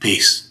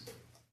 Peace.